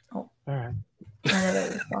 all right. None of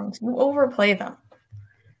those songs. You overplay them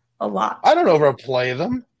a lot. I don't overplay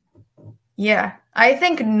them. Yeah, I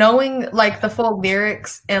think knowing like the full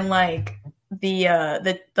lyrics and like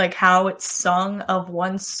the like how it's sung of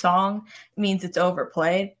one song means it's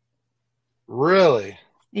overplayed. Really?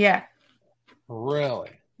 Yeah. Really?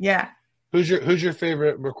 Yeah. Who's your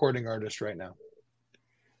favorite recording artist right now?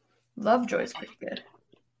 Lovejoy's pretty good.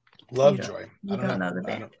 Lovejoy. You don't know the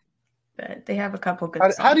band, but they have a couple good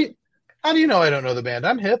songs. How do you know I don't know the band?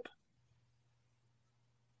 I'm hip.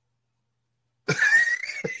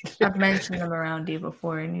 I've mentioned them around you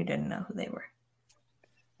before, and you didn't know who they were.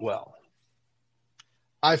 Well,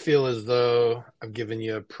 I feel as though I've given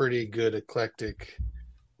you a pretty good eclectic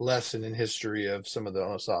lesson in history of some of the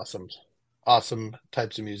most awesome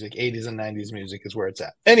types of music. 80s and 90s music is where it's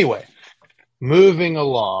at. Anyway, moving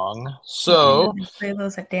along. So they play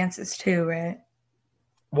those at dances too, right?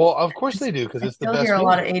 Well, of course they do because it's the best. I still hear a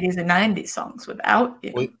lot of 80s and 90s songs without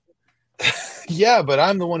you. Yeah, but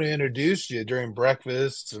I'm the one who introduced you during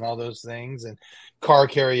breakfasts and all those things, and car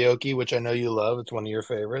karaoke, which I know you love. It's one of your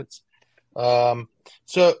favorites. Um,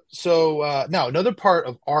 so now another part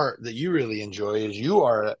of art that you really enjoy is you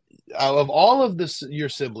are out of all of this your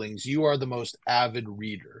siblings, you are the most avid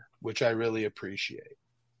reader, which I really appreciate.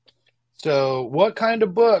 So, what kind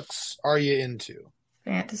of books are you into?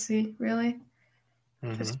 Fantasy, really?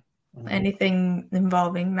 Mm-hmm. Just Mm-hmm. anything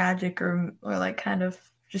involving magic or like kind of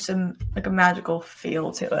just like a magical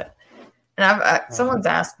feel to it. And Uh-huh. someone's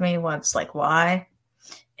asked me once like why,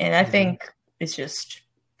 and I Mm-hmm. think it's just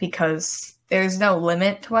because there's no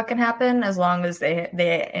limit to what can happen as long as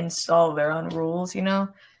they install their own rules, you know?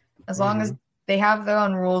 As long as Mm-hmm. they have their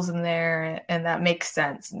own rules in there and that makes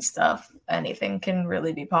sense and stuff, anything can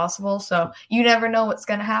really be possible. So you never know what's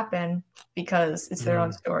going to happen because it's their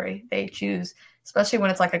own Mm-hmm. story. They choose, especially when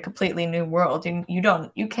it's like a completely new world.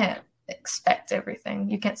 You can't expect everything.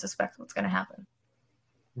 You can't suspect what's going to happen.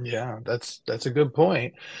 Yeah, that's a good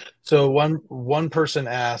point. So one person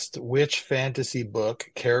asked which fantasy book,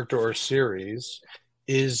 character, or series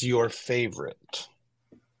is your favorite?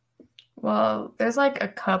 Well, there's like a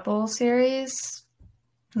couple series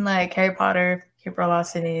like Harry Potter, Keeper of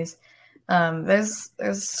Lost Cities.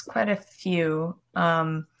 There's quite a few.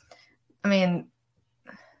 I mean,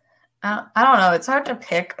 I don't know. It's hard to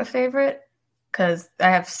pick a favorite because I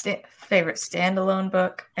have favorite standalone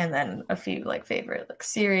book and then a few like favorite like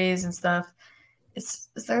series and stuff.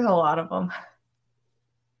 There's a lot of them.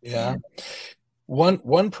 Yeah. Yeah.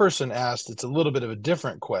 One person asked, it's a little bit of a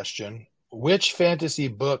different question. Which fantasy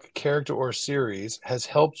book, character, or series has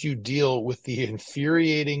helped you deal with the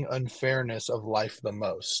infuriating unfairness of life the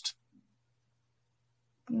most,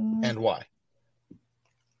 Mm, and why?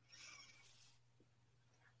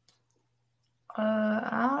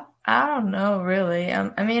 I don't know really.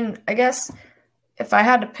 I mean, I guess if I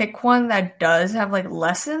had to pick one that does have like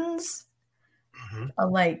lessons, Hmm.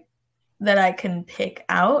 like that I can pick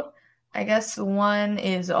out. I guess one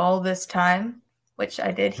is All This Time, which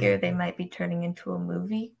I did hear they Hmm. might be turning into a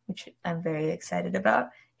movie, which I'm very excited about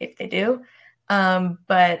if they do.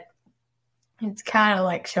 But it's kind of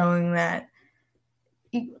like showing that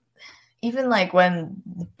e- even like when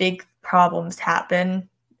big problems happen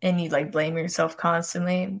and you like blame yourself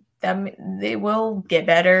constantly, that they will get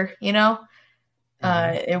better, you know?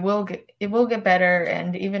 Hmm. It will get better,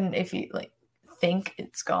 and even if you like think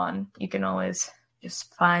it's gone, you can always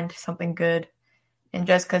just find something good. And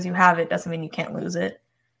just because you have it doesn't mean you can't lose it.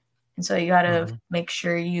 And so you got to Hmm. make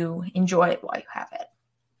sure you enjoy it while you have it.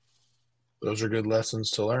 Those are good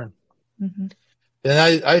lessons to learn. Mm-hmm.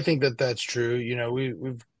 And I think that that's true. You know,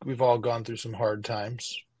 we've all gone through some hard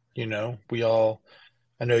times. You know, we all,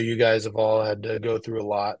 I know you guys have all had to go through a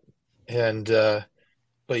lot. And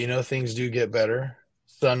but you know, things do get better.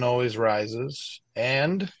 Sun always rises.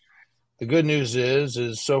 And the good news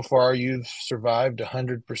is so far you've survived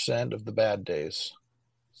 100% of the bad days.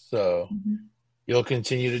 So Mm-hmm. you'll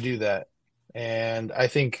continue to do that. And I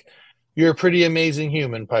think you're a pretty amazing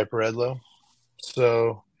human, Piper Edlow.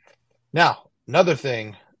 So now, another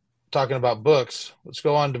thing, talking about books, let's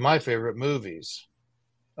go on to my favorite movies.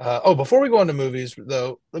 Before we go on to movies,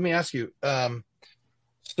 though, let me ask you.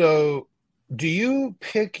 So, do you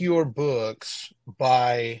pick your books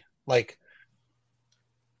by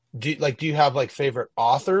do you have like favorite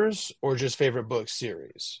authors or just favorite book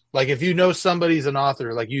series? Like if you know somebody's an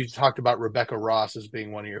author, like you talked about Rebecca Ross as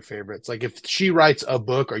being one of your favorites. Like if she writes a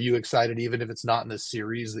book, are you excited even if it's not in the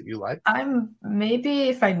series that you like? I'm maybe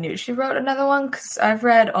if I knew she wrote another one, because I've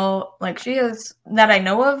read all, like, she has, that I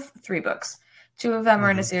know of, three books. Two of them are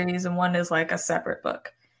in a Mm-hmm. series, and one is like a separate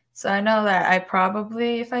book. So I know that I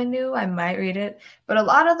probably, if I knew, I might read it. But a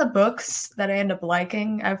lot of the books that I end up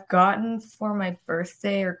liking, I've gotten for my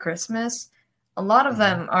birthday or Christmas. A lot of Mm-hmm.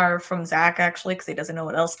 them are from Zach, actually, because he doesn't know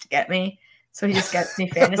what else to get me. So he just gets me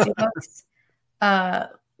fantasy books. Uh,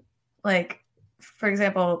 like, for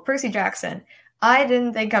example, Percy Jackson. I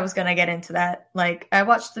didn't think I was going to get into that. Like, I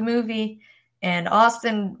watched the movie, and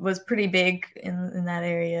Austin was pretty big in that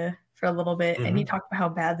area for a little bit, and he Mm-hmm. talked about how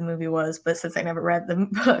bad the movie was. But since I never read the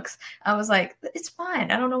books, I was like, it's fine.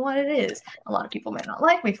 I don't know what it is. A lot of people may not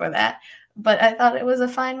like me for that, but I thought it was a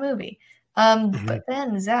fine movie. Mm-hmm. But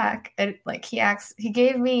then Zach, he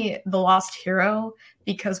gave me The Lost Hero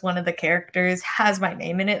because one of the characters has my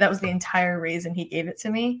name in it. That was the entire reason he gave it to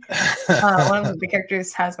me. One of the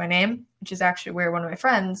characters has my name, which is actually where one of my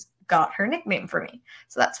friends got her nickname for me.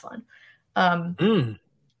 So that's fun. Um, Mm.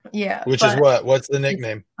 yeah, Which is but what? What's the it's,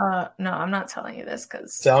 nickname? no, I'm not telling you this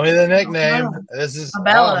because Tell me the no, nickname. This is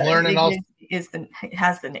Bella I'm learning all.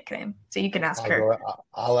 has the nickname, so you can ask her.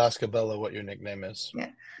 I'll ask Abella what your nickname is.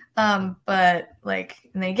 Yeah. But like,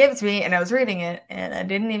 and they gave it to me, and I was reading it, and I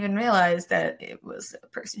didn't even realize that it was a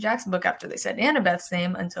Percy Jackson book after they said Annabeth's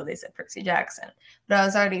name until they said Percy Jackson. But I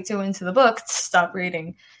was already too into the book to stop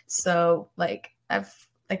reading. So like,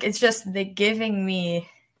 it's just they giving me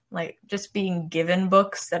like just being given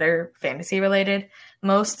books that are fantasy related.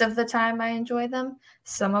 Most of the time, I enjoy them.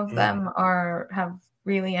 Some of them have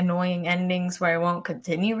really annoying endings where I won't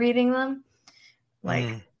continue reading them.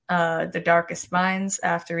 Like The Darkest Minds,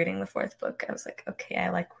 after reading the 4th book, I was like, okay, I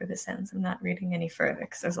like where this ends. I'm not reading any further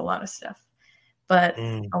because there's a lot of stuff. But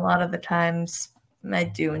a lot of the times I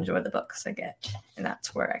do enjoy the books I get. And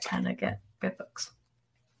that's where I kind of get good books.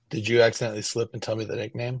 Did you accidentally slip and tell me the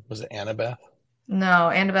nickname? Was it Annabeth?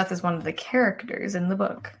 No, Annabeth is one of the characters in the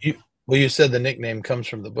book. You said the nickname comes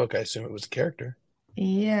from the book. I assume it was a character.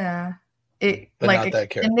 Yeah. But like not that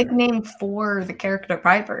character. A nickname for the character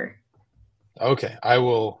Piper. Okay, I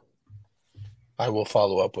will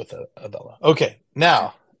follow up with Abella. Okay,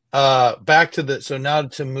 now back to now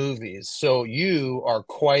to movies. So you are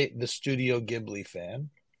quite the Studio Ghibli fan,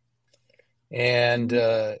 and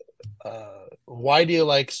why do you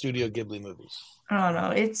like Studio Ghibli movies? I don't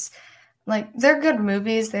know. It's like they're good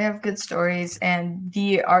movies. They have good stories, and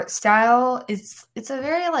the art style it's a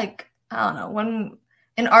very like I don't know. When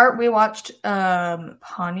in art we watched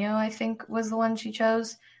Ponyo, I think was the one she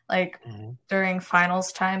chose. Like during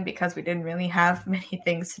finals time because we didn't really have many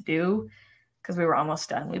things to do because we were almost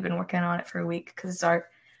done. We've been working on it for a week because it's art.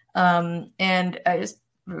 And I just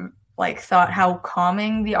like thought how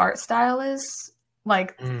calming the art style is.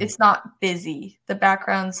 Like it's not busy. The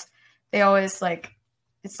backgrounds, they always like,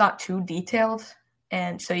 it's not too detailed.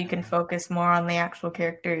 And so you can focus more on the actual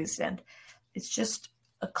characters and it's just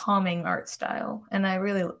a calming art style. And I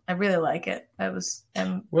really like it.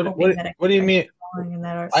 What do you mean? In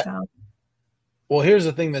that art style. Well, here's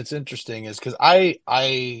the thing that's interesting is because I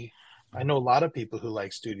know a lot of people who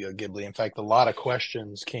like Studio Ghibli. In fact, a lot of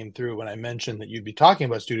questions came through when I mentioned that you'd be talking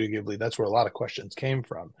about Studio Ghibli. That's where a lot of questions came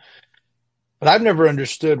from. But I've never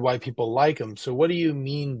understood why people like them. So what do you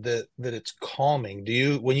mean that it's calming?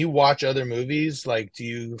 When you watch other movies, like, do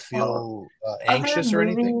you feel anxious or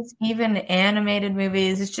anything? Even animated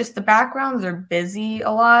movies, it's just the backgrounds are busy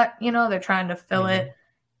a lot. You know, they're trying to fill it.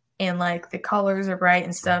 And like the colors are bright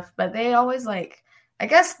and stuff, but they always like, I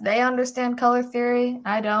guess they understand color theory.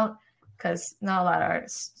 I don't, because not a lot of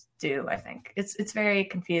artists do. I think it's very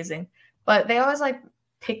confusing, but they always like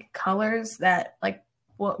pick colors that like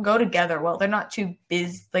go together well. They're not too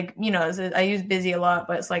busy. Like, you know, I use busy a lot,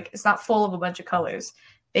 but it's like it's not full of a bunch of colors.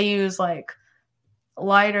 They use like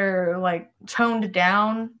lighter, like toned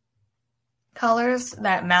down colors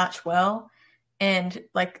that match well, and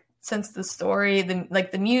like. Since the story,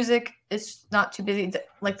 the music is not too busy.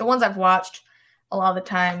 Like the ones I've watched, a lot of the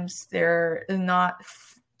times they're not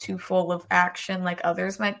too full of action like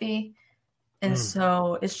others might be. And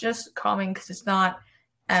so it's just calming because it's not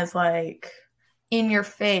as like in your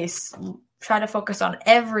face, try to focus on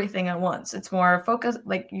everything at once. It's more focus,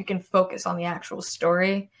 like you can focus on the actual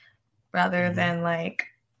story rather than like,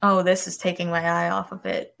 oh, this is taking my eye off of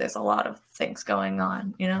it. There's a lot of things going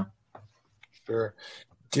on, you know? Sure.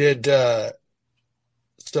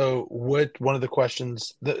 So what one of the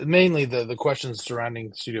questions, mainly the questions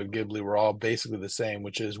surrounding Studio Ghibli were all basically the same,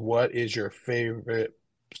 which is what is your favorite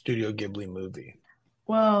Studio Ghibli movie?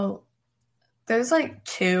 Well, there's like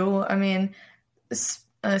 2. I mean,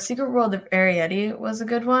 Secret World of Arrietty was a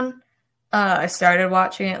good one. I started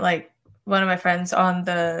watching it like one of my friends on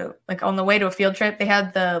the way to a field trip. They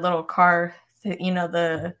had the little car, you know,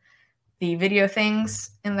 the video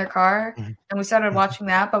things in their car, and we started watching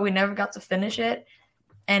that, but we never got to finish it,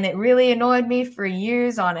 and it really annoyed me for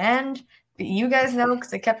years on end. But you guys know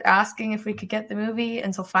because I kept asking if we could get the movie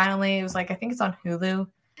until finally it was like I think it's on Hulu,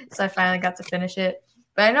 so I finally got to finish it.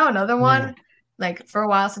 But I know another one, like for a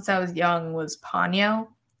while since I was young, was Ponyo,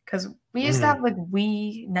 because we used to have like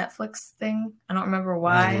Wii Netflix thing. I don't remember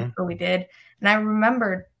why, but we did, and I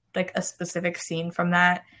remembered like a specific scene from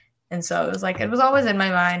that. And so it was like, it was always in my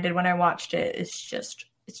mind. And when I watched it, it's just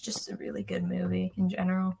a really good movie in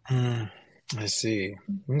general. I see.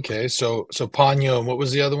 Okay. So Ponyo, and what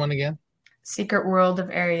was the other one again? Secret World of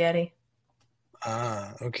Arrietty.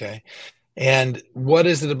 Ah, okay. And what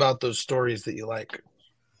is it about those stories that you like?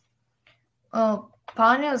 Well,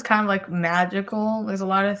 Ponyo is kind of like magical. There's a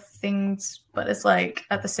lot of things, but it's like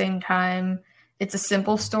at the same time, it's a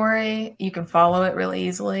simple story. You can follow it really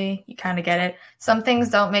easily. You kind of get it. Some things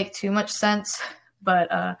don't make too much sense, but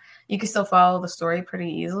you can still follow the story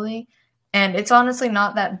pretty easily. And it's honestly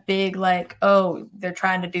not that big, like, oh, they're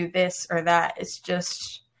trying to do this or that. It's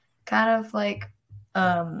just kind of like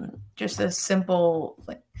just a simple,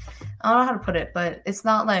 like, I don't know how to put it, but it's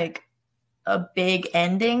not like a big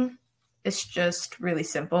ending. It's just really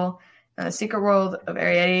simple. And the Secret World of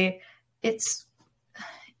Arietti, it's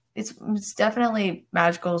definitely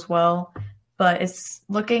magical as well, but it's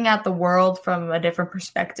looking at the world from a different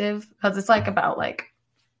perspective because it's like about like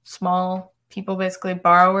small people, basically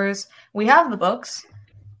borrowers. We have the books.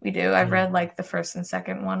 We do. I've read like the first and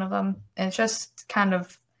second one of them. And it's just kind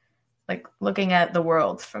of like looking at the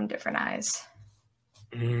world from different eyes.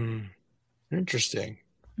 Interesting.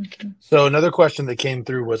 Mm-hmm. So another question that came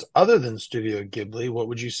through was, other than Studio Ghibli, what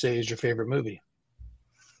would you say is your favorite movie?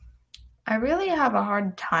 I really have a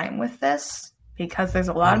hard time with this because there's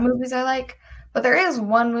a lot of movies I like, but there is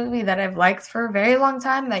one movie that I've liked for a very long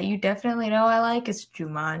time that you definitely know I like. It's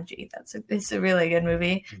Jumanji. It's a really good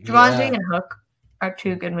movie. Jumanji and Hook are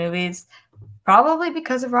two good movies, probably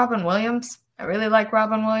because of Robin Williams. I really like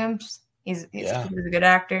Robin Williams. He's a good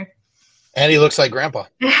actor. And he looks like Grandpa.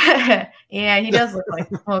 Yeah, he does look like,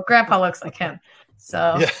 well, Grandpa looks like him.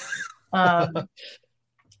 So, but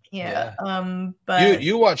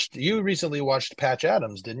you recently watched Patch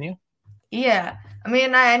Adams, didn't you? Yeah. I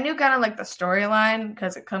mean, I knew kind of like the storyline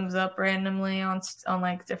because it comes up randomly on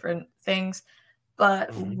like different things,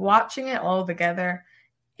 but watching it all together,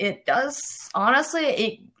 it does,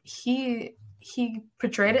 honestly, he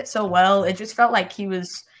portrayed it so well. It just felt like he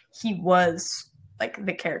was like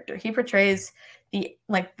the character. He portrays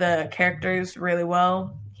the characters really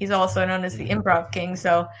well. He's also known as the improv king,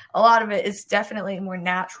 so a lot of it is definitely more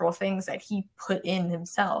natural things that he put in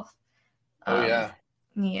himself. Yeah.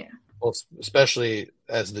 Well, especially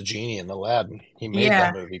as the genie in Aladdin, he made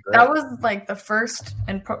that movie great. That was like the first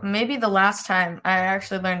and maybe the last time I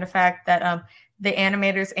actually learned the fact that the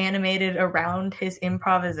animators animated around his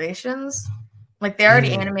improvisations. Like they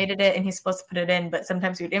already animated it and he's supposed to put it in, but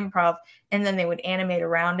sometimes he would improv and then they would animate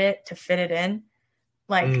around it to fit it in.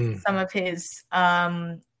 Like some of his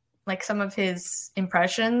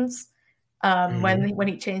impressions when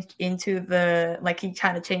he changed into he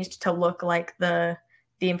kind of changed to look like the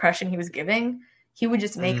impression he was giving, he would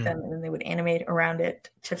just make them and then they would animate around it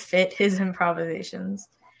to fit his improvisations.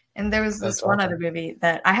 And there was this one other movie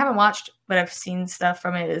that I haven't watched, but I've seen stuff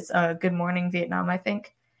from it. Is Good Morning Vietnam, I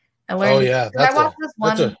think. I learned. I watched this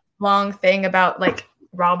one long thing about like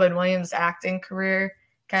Robin Williams' acting career,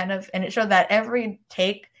 kind of, and it showed that every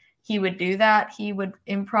take he would do that, he would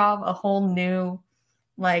improv a whole new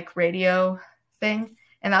like radio thing,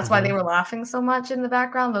 and that's why they were laughing so much in the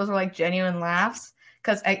background. Those were like genuine laughs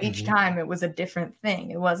because each time it was a different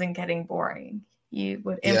thing. It wasn't getting boring. They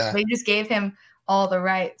just gave him all the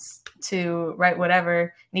rights to write whatever,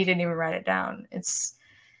 and he didn't even write it down.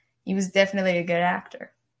 He was definitely a good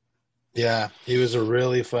actor. Yeah, he was a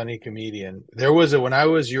really funny comedian. When I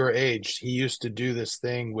was your age, he used to do this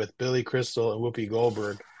thing with Billy Crystal and Whoopi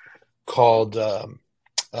Goldberg called,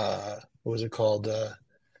 what was it called? It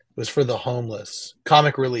was for the homeless,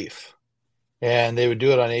 Comic Relief. And they would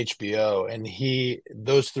do it on HBO, and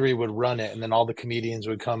those three would run it, and then all the comedians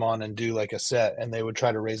would come on and do like a set, and they would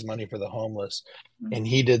try to raise money for the homeless. And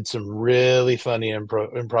he did some really funny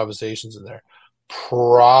improvisations in there.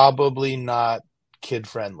 Probably not kid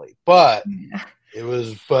friendly, but it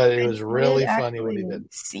was really funny what he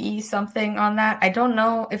did. See something on that. I don't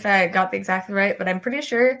know if I got the exactly right, but I'm pretty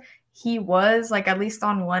sure he was like at least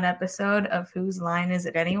on one episode of Whose Line Is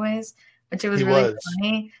It Anyways, which it was really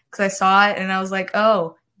funny because I saw it and I was like,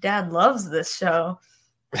 oh, Dad loves this show.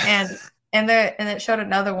 And it showed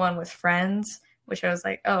another one with Friends, which I was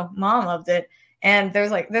like, oh, Mom loved it. And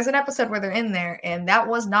there's an episode where they're in there and that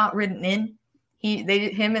was not written in.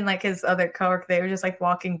 Him and like his other coworker, they were just like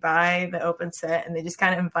walking by the open set and they just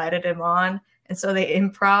kind of invited him on. And so they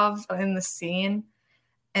improv in the scene.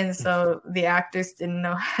 And so the actors didn't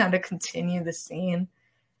know how to continue the scene.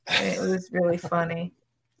 It was really funny.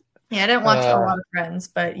 Yeah, I didn't watch a lot of Friends,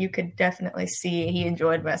 but you could definitely see he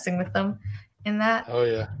enjoyed messing with them in that. Oh,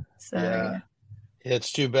 yeah. So, yeah.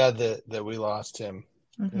 It's too bad that we lost him.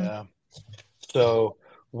 Yeah. So,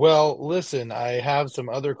 well, listen, I have some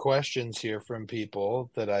other questions here from people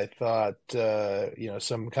that I thought,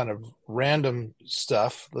 some kind of random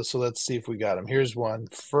stuff. So let's see if we got them. Here's one.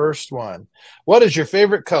 First one. What is your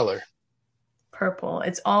favorite color? Purple.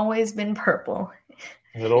 It's always been purple.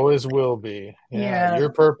 It always will be. Yeah.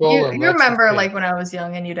 You're purple. You remember like when I was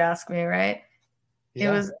young and you'd ask me, right?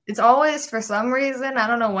 Yeah. It's always, for some reason, I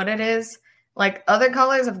don't know what it is. Like other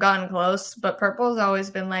colors have gotten close, but purple's always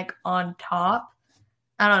been like on top.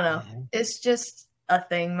 I don't know. It's just a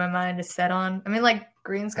thing my mind is set on. I mean, like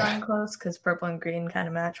green's gotten close because purple and green kind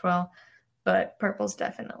of match well, but purple's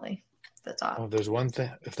definitely the top. Well, if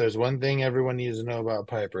there's one thing everyone needs to know about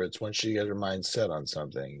Piper, it's when she gets her mind set on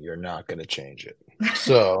something, you're not going to change it.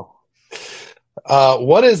 So,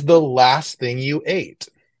 what is the last thing you ate?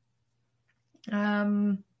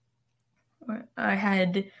 I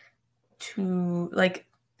had two, like,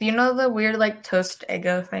 you know the weird like toast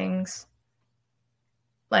Eggo things?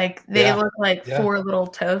 Like they look like 4 little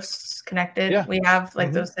toasts connected. Yeah. We have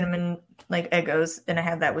like those cinnamon like Eggos, and I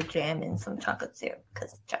had that with jam and some chocolate syrup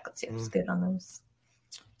because chocolate syrup is good on those.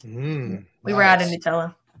 We were out of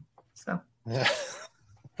Nutella, so yeah.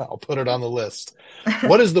 I'll put it on the list.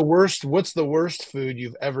 What's the worst food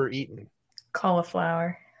you've ever eaten?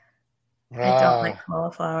 Cauliflower. I don't like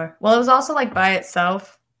cauliflower. Well, it was also like by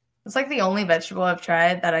itself. It's like the only vegetable I've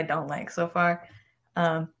tried that I don't like so far.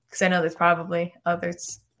 Because I know there's probably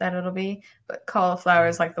others that it'll be, but cauliflower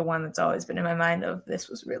is like the one that's always been in my mind of this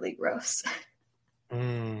was really gross.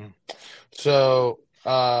 So,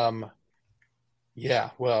 yeah,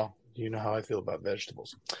 well, you know how I feel about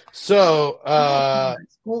vegetables. So,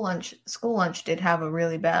 school lunch did have a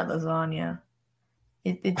really bad lasagna.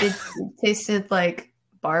 It tasted like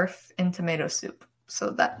barf and tomato soup. So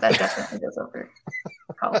that definitely goes over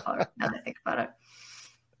cauliflower now that I think about it.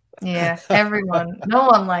 Yeah, no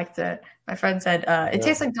one liked it. My friend said, it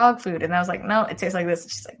tastes like dog food. And I was like, no, it tastes like this.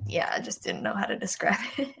 And she's like, yeah, I just didn't know how to describe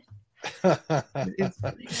it. It's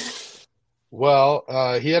funny.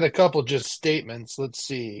 Well, he had a couple just statements. Let's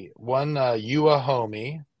see. One, you a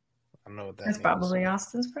homie. I don't know what that means. That's probably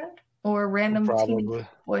Austin's friend. Or random teenage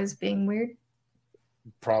boys being weird.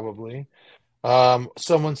 Probably.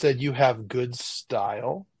 Someone said you have good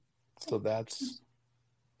style. So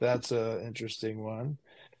that's a interesting one.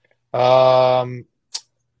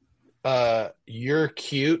 You're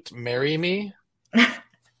cute. Marry me.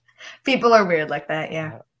 People are weird like that.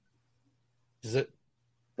 Yeah. Is it?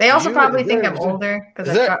 They also probably think I'm older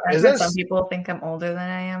because I've heard some people think I'm older than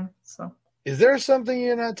I am. So. Is there something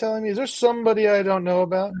you're not telling me? Is there somebody I don't know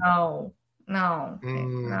about? No.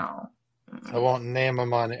 I won't name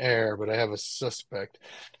them on air, but I have a suspect.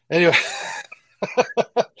 Anyway.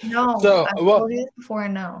 No. So, I've told you this before.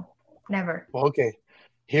 No. Never. Well, okay.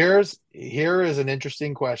 Here is an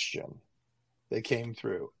interesting question that came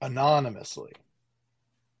through anonymously.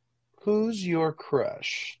 Who's your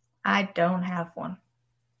crush? I don't have one.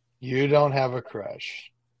 You don't have a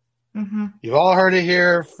crush. Mm-hmm. You've all heard it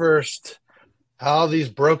here first. All these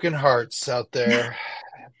broken hearts out there.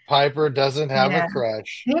 Piper doesn't have a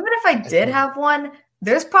crush. Even if I did have one,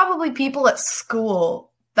 there's probably people at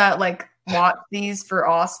school that like watch these for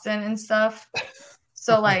Austin and stuff.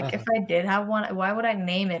 So, like, if I did have one, why would I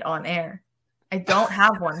name it on air? I don't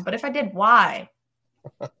have one, but if I did, why?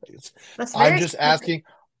 I'm just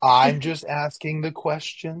asking the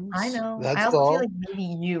questions. I know. That's I also all. feel like maybe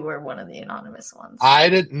you were one of the anonymous ones.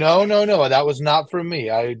 No. That was not from me.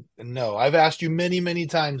 I've asked you many, many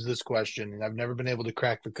times this question, and I've never been able to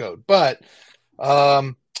crack the code. But,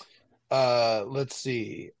 let's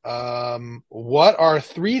see. What are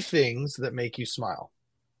 3 things that make you smile?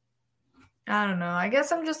 I don't know. I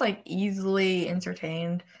guess I'm just like easily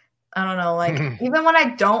entertained. I don't know. Like even when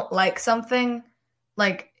I don't like something,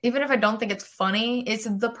 like even if I don't think it's funny, it's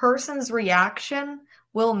the person's reaction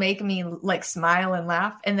will make me like smile and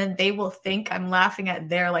laugh. And then they will think I'm laughing at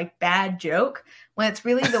their like bad joke when it's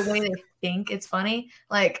really the way they think it's funny.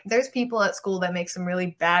 Like there's people at school that make some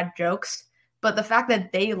really bad jokes, but the fact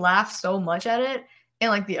that they laugh so much at it and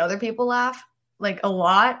like the other people laugh like a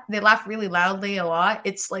lot, they laugh really loudly a lot.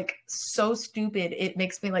 It's like so stupid. It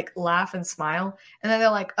makes me like laugh and smile. And then they're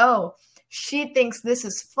like, oh, she thinks this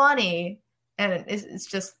is funny. And it's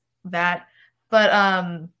just that. But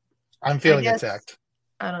I'm feeling attacked.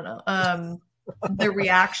 I don't know. The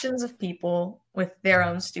reactions of people with their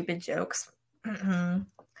own stupid jokes.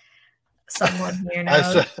 Someone here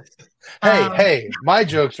knows. Hey, my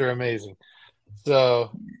jokes are amazing.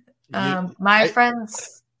 So my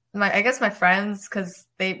friends, because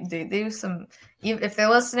they do some, if they're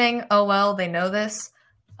listening, oh well, they know this.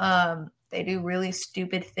 They do really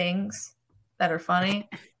stupid things that are funny,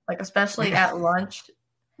 like especially at lunch.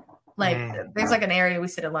 Like there's like an area we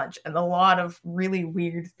sit at lunch, and a lot of really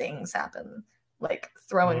weird things happen, like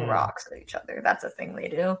throwing rocks at each other. That's a thing they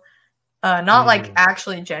do. Not like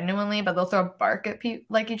actually genuinely, but they'll throw a bark at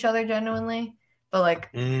like each other genuinely. But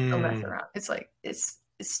like they'll mess around. It's like it's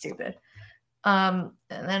stupid. And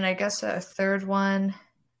then I guess a third one,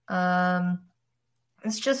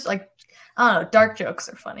 it's just like I don't know. Dark jokes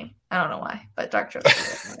are funny. I don't know why, but dark jokes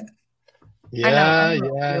are funny. Yeah.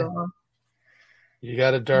 You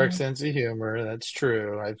got a dark Yeah. sense of humor. That's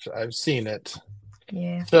true. I've seen it.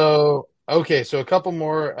 Yeah. So okay, so a couple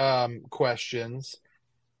more questions.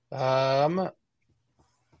 Um,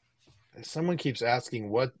 Someone keeps asking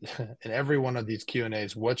what in every one of these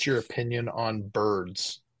Q&As, what's your opinion on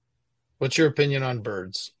birds? What's your opinion on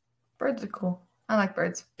birds? Birds are cool. I like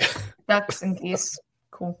birds. Ducks and geese,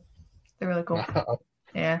 cool. They're really cool.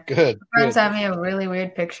 Yeah. Good, My friends good. sent me a really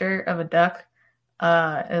weird picture of a duck.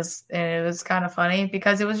 And it was kind of funny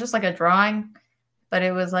because it was just like a drawing, but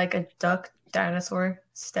it was like a duck dinosaur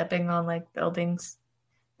stepping on like buildings,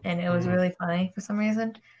 and it was really funny for some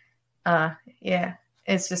reason. Yeah,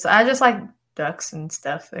 it's just I just like ducks and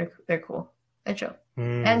stuff. They're cool. They're chill,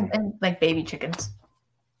 and like baby chickens.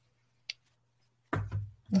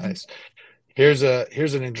 Nice. Here's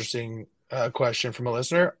an interesting question from a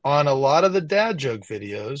listener. On a lot of the dad joke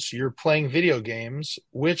videos, you're playing video games.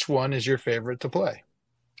 Which one is your favorite to play?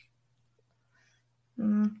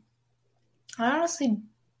 I honestly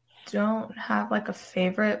don't have like a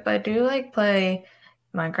favorite, but I do like play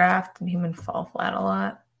Minecraft and Human Fall Flat a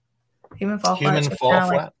lot. Human Fall Flat is Human just fall kind of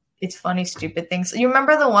like flat? it's funny, stupid things. You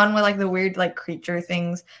remember the one with like the weird like creature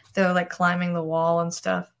things? They're like climbing the wall and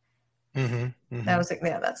stuff. That was like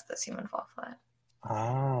that's Human Fall Flat.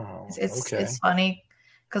 Oh, okay. It's funny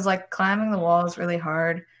because like climbing the wall is really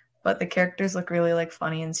hard, but the characters look really like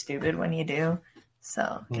funny and stupid when you do.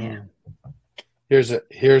 So yeah. Here's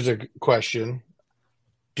a question.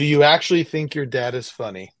 Do you actually think your dad is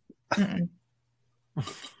funny? Mm-mm.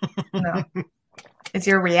 No, it's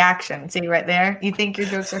your reaction. See right there, you think your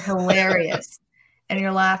jokes are hilarious, and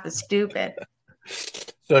your laugh is stupid.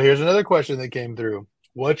 So here's another question that came through.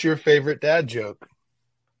 What's your favorite dad joke?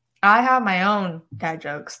 I have my own dad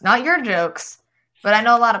jokes, not your jokes, but I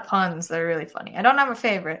know a lot of puns that are really funny. I don't have a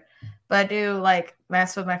favorite, but I do like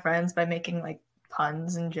mess with my friends by making like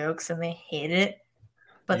puns and jokes, and they hate it,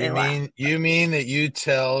 but they laugh. You mean that you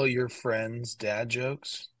tell your friends dad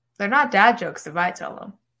jokes? They're not dad jokes if I tell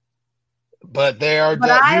them, But they are but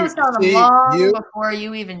dad. I You was telling them see, long before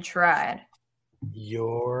you even tried.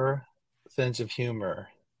 your sense of humor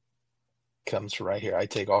comes from right here. I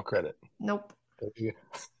take all credit. Nope.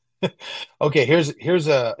 Okay, here's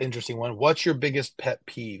a interesting one. What's your biggest pet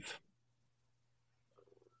peeve?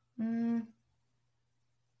 One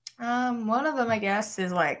of them, I guess,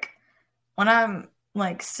 is like when I'm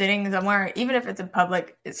like sitting somewhere, even if it's in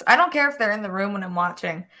public, I don't care if they're in the room when I'm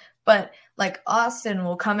watching, but like Austin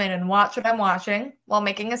will come in and watch what I'm watching while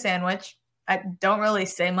making a sandwich. I don't really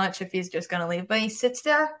say much if he's just gonna leave, but he sits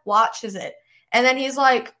there, watches it, and then he's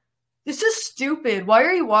like, "This is stupid. Why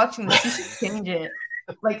are you watching this? You should change it."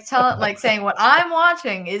 Like saying what I'm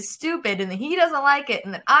watching is stupid and he doesn't like it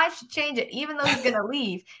and that I should change it, even though he's gonna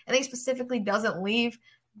leave. And he specifically doesn't leave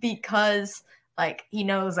because like he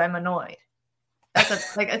knows I'm annoyed.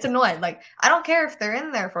 It's annoying. Like I don't care if they're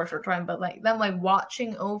in there for a short time, but like them like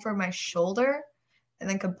watching over my shoulder and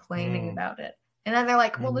then complaining about it. And then they're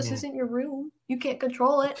like, "Well, this isn't your room. You can't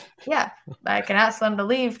control it." Yeah, but I can ask them to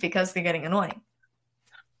leave because they're getting annoying.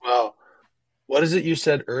 Well, what is it you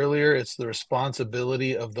said earlier? It's the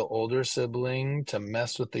responsibility of the older sibling to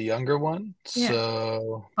mess with the younger one. Yeah.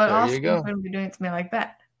 So but there Austin you go. wouldn't be doing it to me like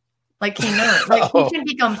that. Like he knows. Like he should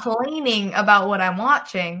be complaining about what I'm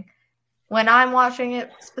watching when I'm watching it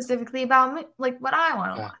specifically about me, like what I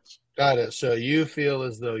want to watch. Got it. So you feel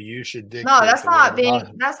as though you should dictate. No, that's not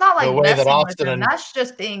like messing with him. That's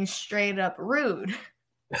just being straight up rude.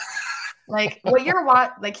 Like what you're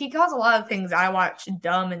like he calls a lot of things I watch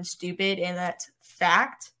dumb and stupid, and that's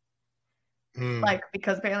fact. Like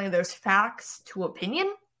because apparently there's facts to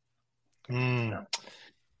opinion. So.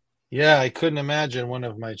 Yeah, I couldn't imagine one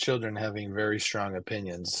of my children having very strong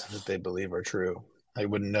opinions that they believe are true. I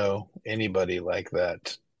wouldn't know anybody like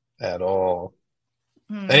that at all.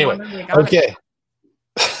 Anyway, okay.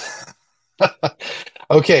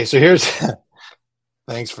 Okay, so here's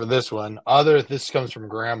thanks for this one. This comes from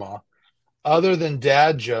Grandma. Other than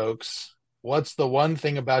dad jokes, what's the one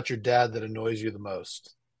thing about your dad that annoys you the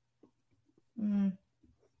most?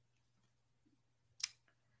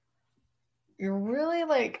 You're really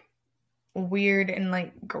like weird and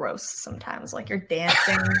like gross sometimes. Like you're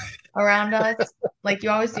dancing around us. Like you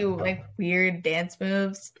always do like weird dance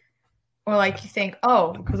moves. Or like you think,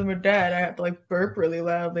 oh, because I'm a dad, I have to like burp really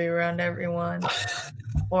loudly around everyone.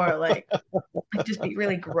 Or like just be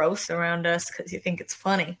really gross around us because you think it's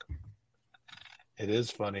funny. It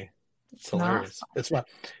is funny. It's hilarious. It's fun.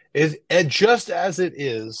 Just as it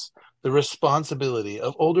is the responsibility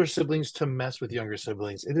of older siblings to mess with younger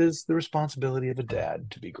siblings, it is the responsibility of a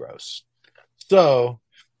dad to be gross. So,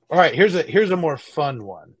 all right, here's a more fun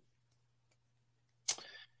one.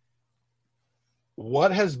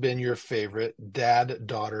 what has been your favorite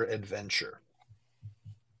dad-daughter adventure?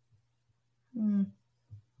 Hmm.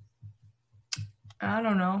 I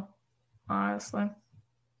don't know, honestly.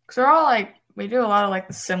 Because we're all like, we do a lot of like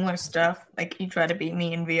the similar stuff. Like, you try to beat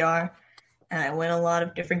me in VR, and I win a lot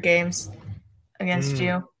of different games against Mm,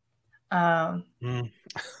 you. Um, mm.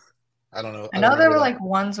 I don't know. I I don't know there remember were that. like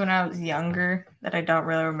ones when I was younger that I don't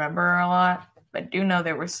really remember a lot, but I do know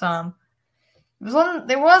there were some.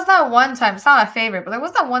 There was that one time, it's not my favorite, but there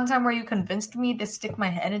was that one time where you convinced me to stick my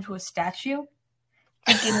head into a statue,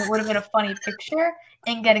 thinking it would have been a funny picture,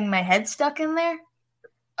 and getting my head stuck in there.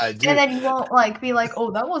 I And do. then you won't like be like,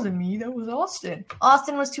 oh, that wasn't me, that was Austin.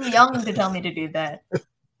 Austin was too young to tell me to do that.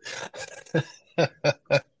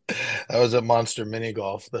 That was a monster mini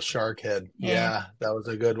golf, the shark head. Yeah. Yeah, that was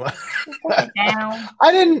a good one. Just put it down.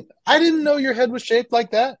 I didn't know your head was shaped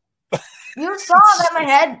like that. You saw that my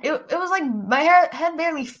head, it was like my head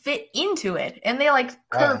barely fit into it, and they like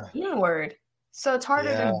curve inward. So it's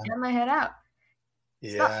harder to Yeah, get my head out.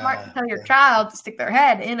 It's not smart to yeah. tell your child to stick their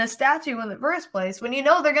head in a statue in the first place when you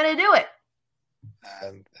know they're going to do it.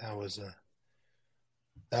 And that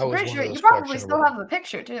I'm was pretty one sure of you those probably still questionable. have the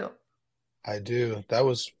picture too. I do. That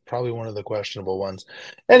was probably one of the questionable ones.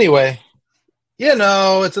 Anyway,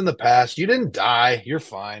 it's in the past. You didn't die. You're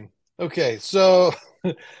fine. Okay, so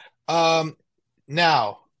um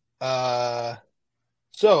now uh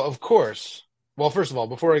so of course, well, first of all,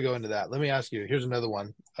 before I go into that, let me ask you, here's another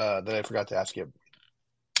one that I forgot to ask you.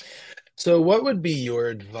 So what would be your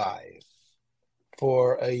advice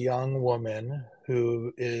for a young woman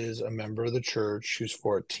who is a member of the church, who's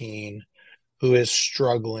 14, who is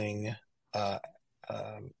uh,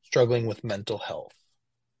 struggling with mental health?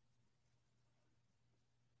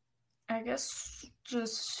 I guess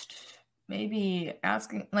just maybe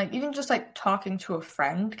asking, like even just like talking to a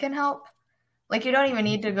friend can help. Like you don't even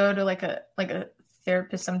need to go to like a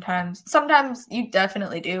therapist sometimes. Sometimes you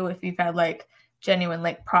definitely do if you've had like genuine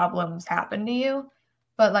like problems happen to you.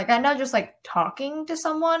 But like I know just like talking to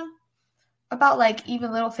someone about like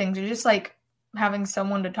even little things or just like having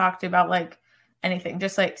someone to talk to about like anything,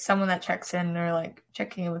 just like someone that checks in or like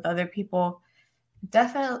checking in with other people,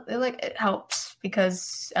 definitely like it helps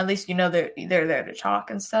because at least you know they're there to talk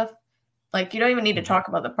and stuff. Like you don't even need to Mhm. talk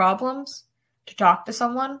about the problems to talk to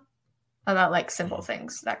someone about like simple Mhm.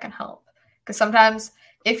 things that can help. Because sometimes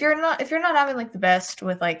if you're not having like the best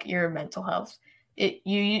with like your mental health,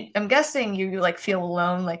 I'm guessing you like feel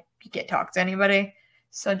alone, like you can't talk to anybody.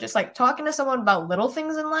 So just like talking to someone about little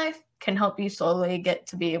things in life can help you slowly get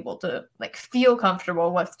to be able to like feel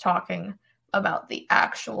comfortable with talking about the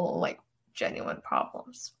actual like genuine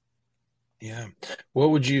problems. Yeah. What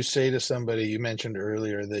would you say to somebody? You mentioned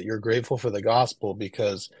earlier that you're grateful for the gospel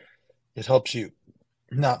because it helps you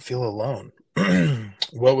not feel alone.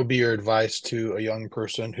 What would be your advice to a young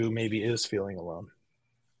person who maybe is feeling alone?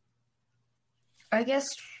 I guess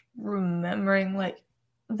remembering like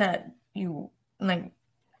that you like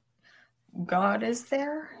God is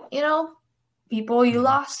there, people you Mhm.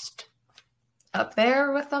 lost up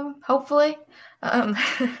there with them, hopefully. Um,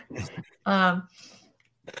 um,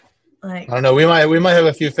 I don't like know. We might have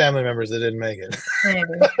a few family members that didn't make it.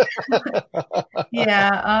 maybe,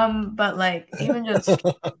 yeah. But like even just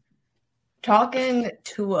talking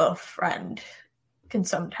to a friend can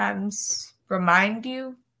sometimes remind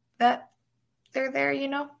you that they're there,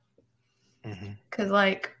 Mhm. because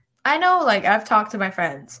like I know, like I've talked to my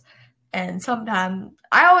friends, and sometimes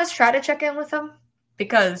I always try to check in with them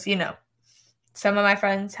because some of my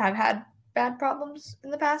friends have had bad problems in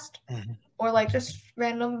the past Mhm. or like just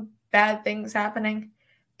random bad things happening.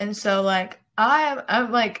 And so like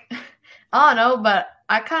I'm like I don't know, but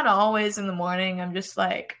I kind of always in the morning I'm just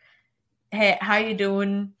like, "Hey, how you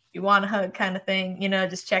doing? You want a hug?" kind of thing,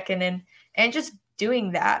 just checking in and just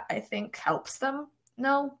doing that I think helps them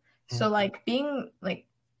know. So Mhm. like being like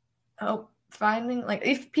finding like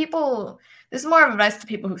if people this is more of advice to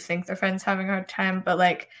people who think their friends having a hard time, but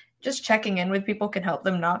like just checking in with people can help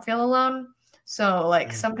them not feel alone. So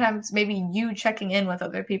like Mhm. sometimes maybe you checking in with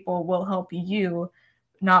other people will help you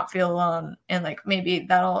not feel alone, and like maybe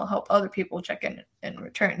that'll help other people check in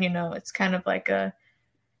return. It's kind of like a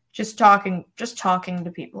just talking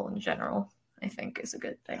to people in general, I think is a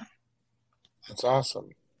good thing. That's awesome.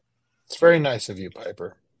 It's very nice of you,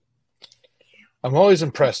 Piper. I'm always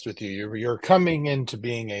impressed with you. You're coming into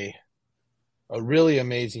being a really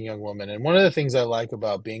amazing young woman. And one of the things I like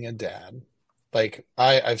about being a dad, like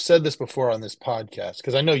I've said this before on this podcast,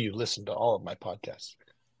 because I know you listen to all of my podcasts,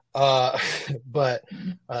 uh, but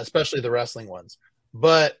especially the wrestling ones.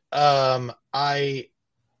 But I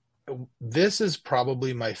this is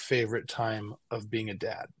probably my favorite time of being a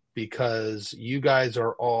dad because you guys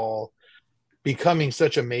are all becoming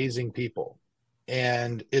such amazing people.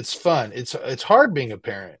 And it's fun. It's hard being a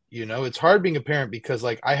parent, It's hard being a parent because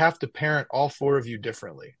like I have to parent all four of you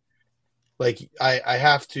differently. Like I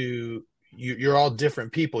have to you're all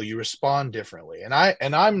different people. You respond differently. And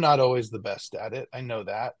I'm not always the best at it. I know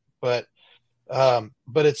that. But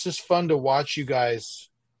it's just fun to watch you guys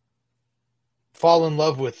fall in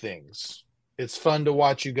love with things. It's fun to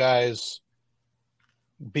watch you guys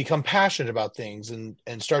become passionate about things and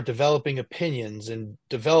start developing opinions and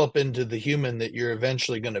develop into the human that you're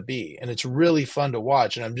eventually going to be. And it's really fun to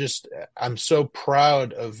watch. And I'm so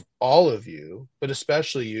proud of all of you, but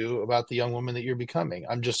especially you, about the young woman that you're becoming.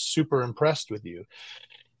 I'm just super impressed with you.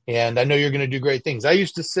 And I know you're going to do great things. I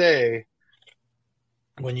used to say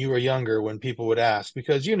when you were younger, when people would ask,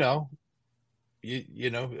 because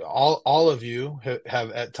all of you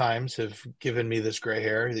have at times have given me this gray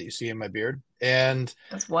hair that you see in my beard, and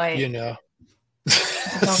It's white.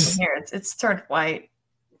 It's here. It's turned white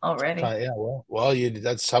already. Yeah, well,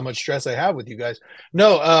 that's how much stress I have with you guys.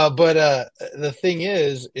 No, but the thing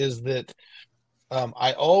is that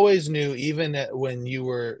I always knew, even when you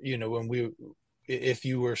were, if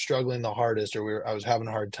you were struggling the hardest, or I was having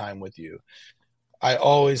a hard time with you, I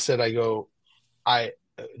always said,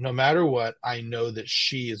 no matter what, I know that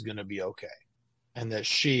she is going to be okay, and that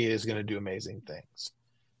she is going to do amazing things.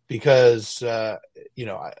 Because as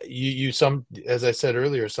I said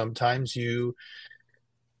earlier, sometimes you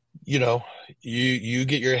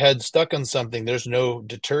get your head stuck on something. There's no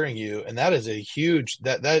deterring you, and that is a huge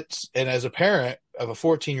and as a parent of a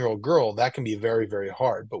 14-year-old girl, that can be very, very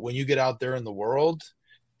hard. But when you get out there in the world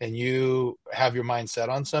and you have your mind set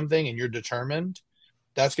on something and you're determined,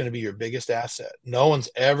 that's going to be your biggest asset. No one's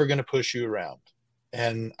ever going to push you around.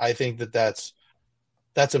 And I think that's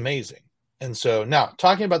amazing. And so now,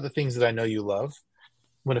 talking about the things that I know you love,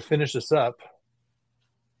 I'm going to finish this up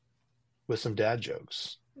with some dad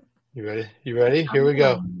jokes. You ready? Here we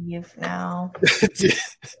go. Now. Did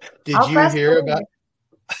you hear about...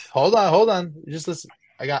 Hold on. Just listen.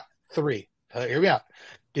 I got 3. Hear me out.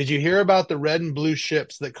 Did you hear about the red and blue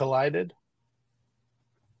ships that collided?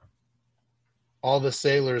 All the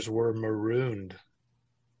sailors were marooned.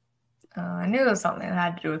 I knew it was something that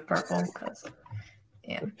had to do with purple.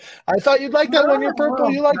 Yeah. I thought you'd like that when you're purple.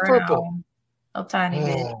 You like purple. A tiny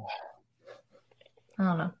bit. I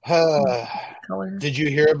don't know. Did you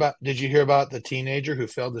hear about the teenager who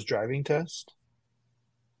failed his driving test?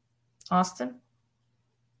 Austin?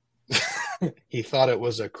 He thought it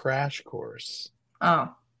was a crash course. Oh.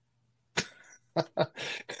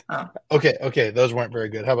 Okay. Those weren't very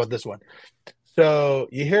good. How about this one? So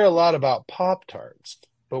you hear a lot about Pop-Tarts,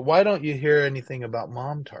 but why don't you hear anything about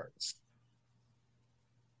Mom-Tarts?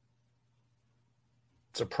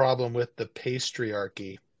 It's a problem with the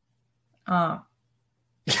patriarchy. Oh.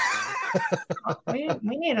 we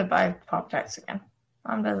need to buy Pop-Tarts again.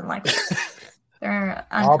 Mom doesn't like this. They're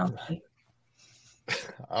unhealthy.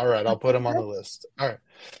 All right, I'll put them on the list. All right.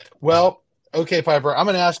 Well, okay, Piper, I'm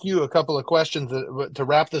going to ask you a couple of questions to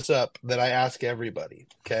wrap this up that I ask everybody,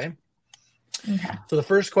 okay? Okay. So the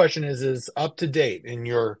first question is up to date in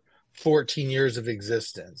your 14 years of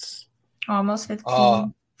existence. Almost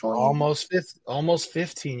 15. Almost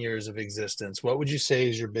 15 years of existence. What would you say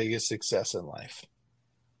is your biggest success in life?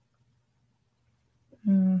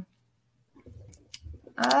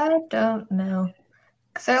 I don't know.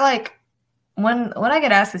 Because they're like, when I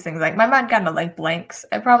get asked these things, like my mind kind of like blanks.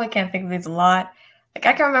 I probably can't think of these a lot. Like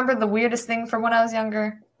I can remember the weirdest thing from when I was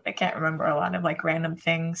younger. I can't remember a lot of like random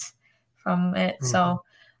things from it. Mm-hmm. So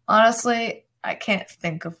honestly, I can't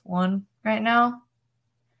think of one right now.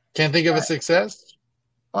 Can't think of a success?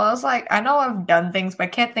 Well, it's like, I know I've done things, but I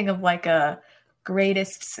can't think of like a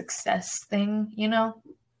greatest success thing,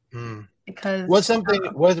 Because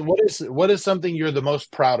what is something you're the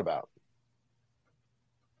most proud about?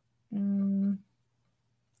 I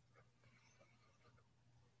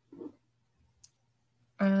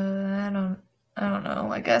don't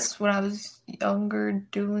know. I guess when I was younger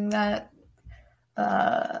doing that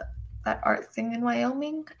art thing in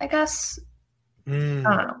Wyoming, I guess. I don't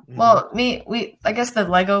know. Well, I guess the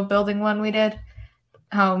Lego building one we did,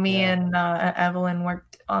 how me and Evelyn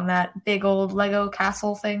worked on that big old Lego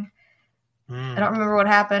castle thing. I don't remember what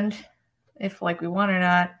happened, if like we won or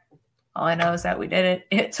not. All I know is that we did it.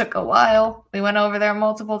 It took a while. We went over there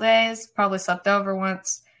multiple days, probably slept over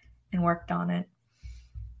once, and worked on it.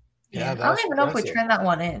 Yeah, I don't even know if we turned that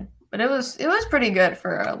one in, but it was pretty good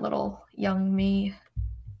for a little young me.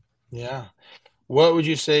 Yeah. What would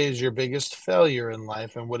you say is your biggest failure in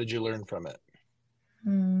life, and what did you learn from it?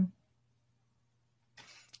 I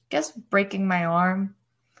guess breaking my arm.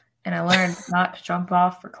 and I learned not to jump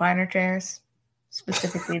off recliner chairs,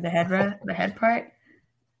 specifically the head part.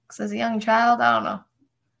 Because as a young child, I don't know.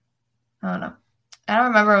 I don't know. I don't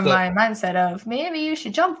remember So my mindset of maybe you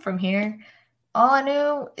should jump from here. All I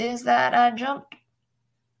knew is that I jumped.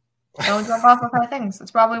 Don't jump off of high things.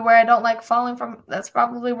 That's probably where I don't like falling from. That's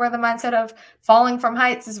probably where the mindset of falling from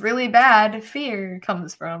heights is really bad fear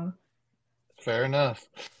comes from. fair enough.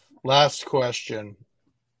 Last question.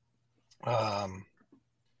 Um,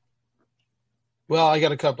 well, I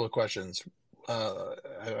got a couple of questions.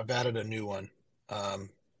 I've added a new one. Um,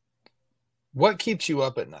 what keeps you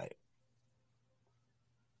up at night?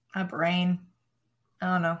 My brain, I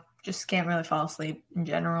don't know, just can't really fall asleep in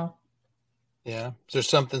general. Yeah. Is there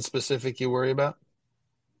something specific you worry about?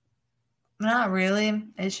 Not really.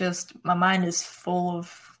 It's just my mind is full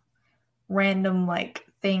of random like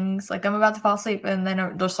things. Like I'm about to fall asleep, and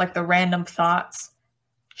then just like the random thoughts.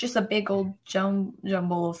 Just a big old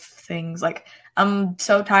jumble of things. Like I'm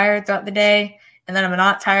so tired throughout the day, and then I'm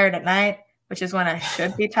not tired at night, which is when I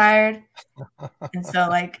should be tired. And so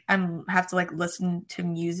like I'm have to like listen to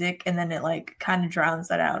music, and then it like kind of drowns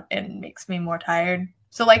that out and makes me more tired.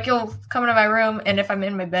 So like you'll come into my room, and if I'm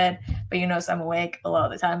in my bed, but you notice I'm awake, a lot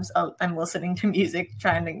of the times I'm listening to music,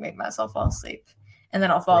 trying to make myself fall asleep, and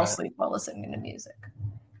then I'll fall Right. asleep while listening to music.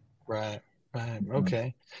 Right. Right. Mhm.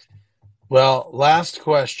 Okay. Well, last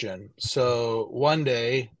question. So one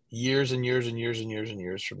day, years and years and years and years and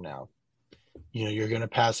years from now, you're going to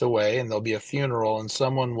pass away and there'll be a funeral and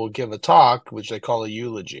someone will give a talk, which they call a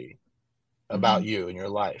eulogy about Mhm. you and your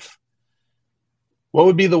life. What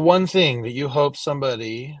would be the one thing that you hope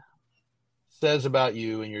somebody says about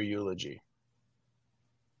you in your eulogy?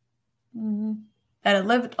 Mhm. That I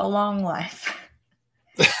lived a long life.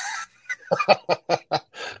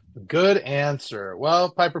 Good answer.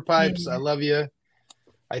 Well, Piper Pipes, I Yeah. love you.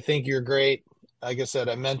 I think you're great. Like I said,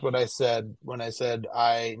 I meant what I said when I said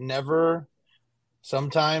I never,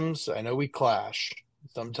 sometimes I know we clash.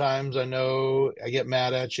 Sometimes I know I get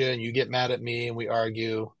mad at you and you get mad at me and we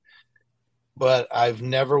argue. But I've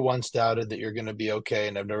never once doubted that you're going to be okay,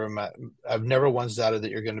 and I've never once doubted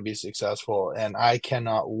that you're going to be successful, and I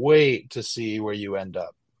cannot wait to see where you end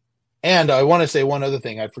up. And I want to say one other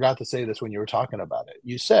thing. I forgot to say this when you were talking about it.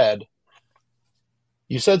 You said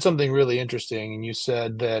something really interesting, and you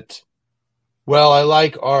said that, well, I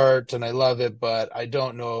like art and I love it, but I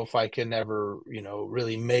don't know if I can ever,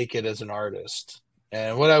 really make it as an artist.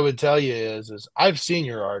 And what I would tell you is I've seen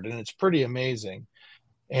your art and it's pretty amazing.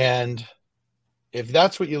 And if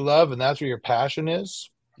that's what you love and that's where your passion is,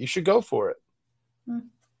 you should go for it.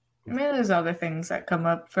 I mean, there's other things that come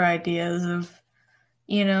up for ideas of,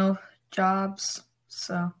 you know, jobs.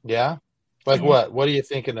 So Yeah. Like yeah, what? What are you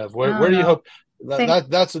thinking of? Where I where don't do you know. hope Think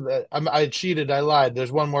I cheated, I lied.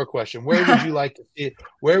 There's one more question. Where would you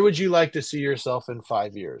like to see yourself in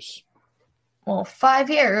 5 years? well, 5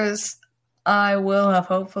 years, I will have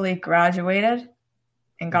hopefully graduated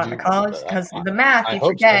and gotten to You college because I, the math, I you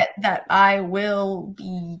hope so. forget that I will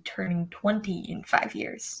be turning 20 in 5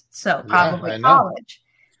 years. So Yeah, probably I know. college.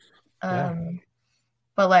 Yeah. Um,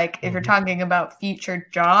 but like if you're Hmm. talking about future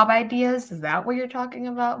job ideas, is that what you're talking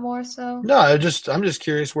about more so? No, I'm just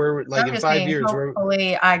curious where, like, I'm in just five saying, years, where.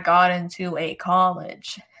 hopefully I got into a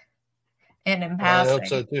college and am Well, I hope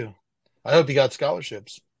so passing. too. I hope you got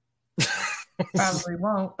scholarships. Probably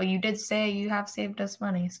won't, but you did say you have saved us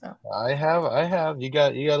money, so. I have. You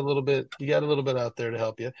got a little bit out there to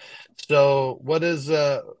help you. So,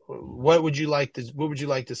 what would you like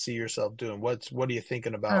to see yourself doing? What are you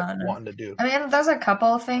thinking I about don't know. wanting to do? I mean, there's a couple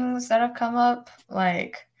of things that have come up,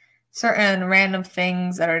 like certain random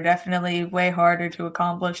things that are definitely way harder to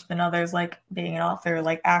accomplish than others, like being an author,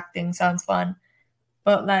 like acting sounds fun.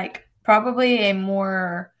 But like probably a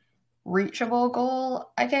more reachable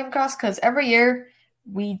goal I came across because every year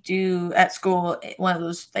we do at school one of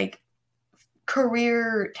those like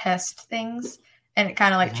career test things, and it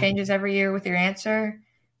kind of like Mhm. changes every year with your answer.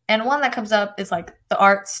 And one that comes up is like the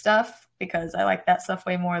art stuff because I like that stuff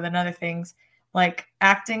way more than other things. Like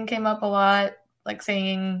acting came up a lot, like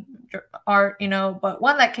singing, art, but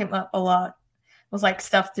one that came up a lot was like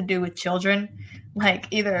stuff to do with children, like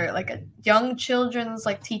either like a young children's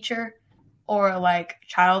like teacher or like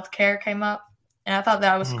childcare came up, and I thought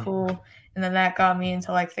that was Mm. cool. And then that got me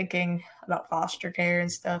into like thinking about foster care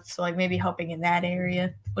and stuff. So like maybe helping in that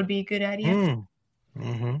area would be a good idea. Mm.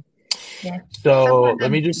 Hmm. Yeah, I've So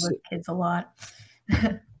let wanted me to be just. with kids a lot.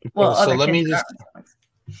 Well, Okay, so other let kids me that aren't just. my siblings.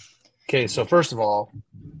 Okay, so first of all,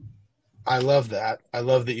 I love that. I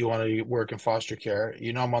love that you want to work in foster care.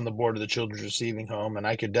 I'm on the board of the Children's Receiving Home, and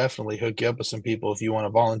I could definitely hook you up with some people if you want to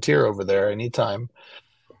volunteer over there anytime.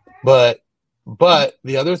 But But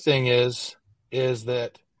the other thing is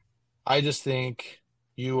that I just think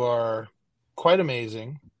you are quite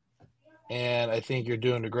amazing, and I think you're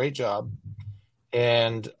doing a great job,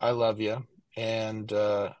 and I love you, and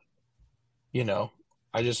you know,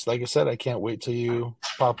 I just, like I said, I can't wait till you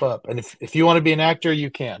pop up. And if you want to be an actor,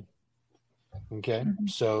 you can. Okay. Mhm.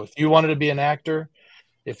 So if you wanted to be an actor,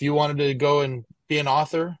 if you wanted to go and be an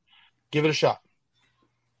author, give it a shot.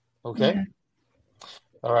 Okay. Okay.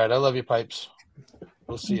 All right. I love you, Pipes.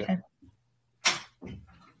 We'll see you. Okay.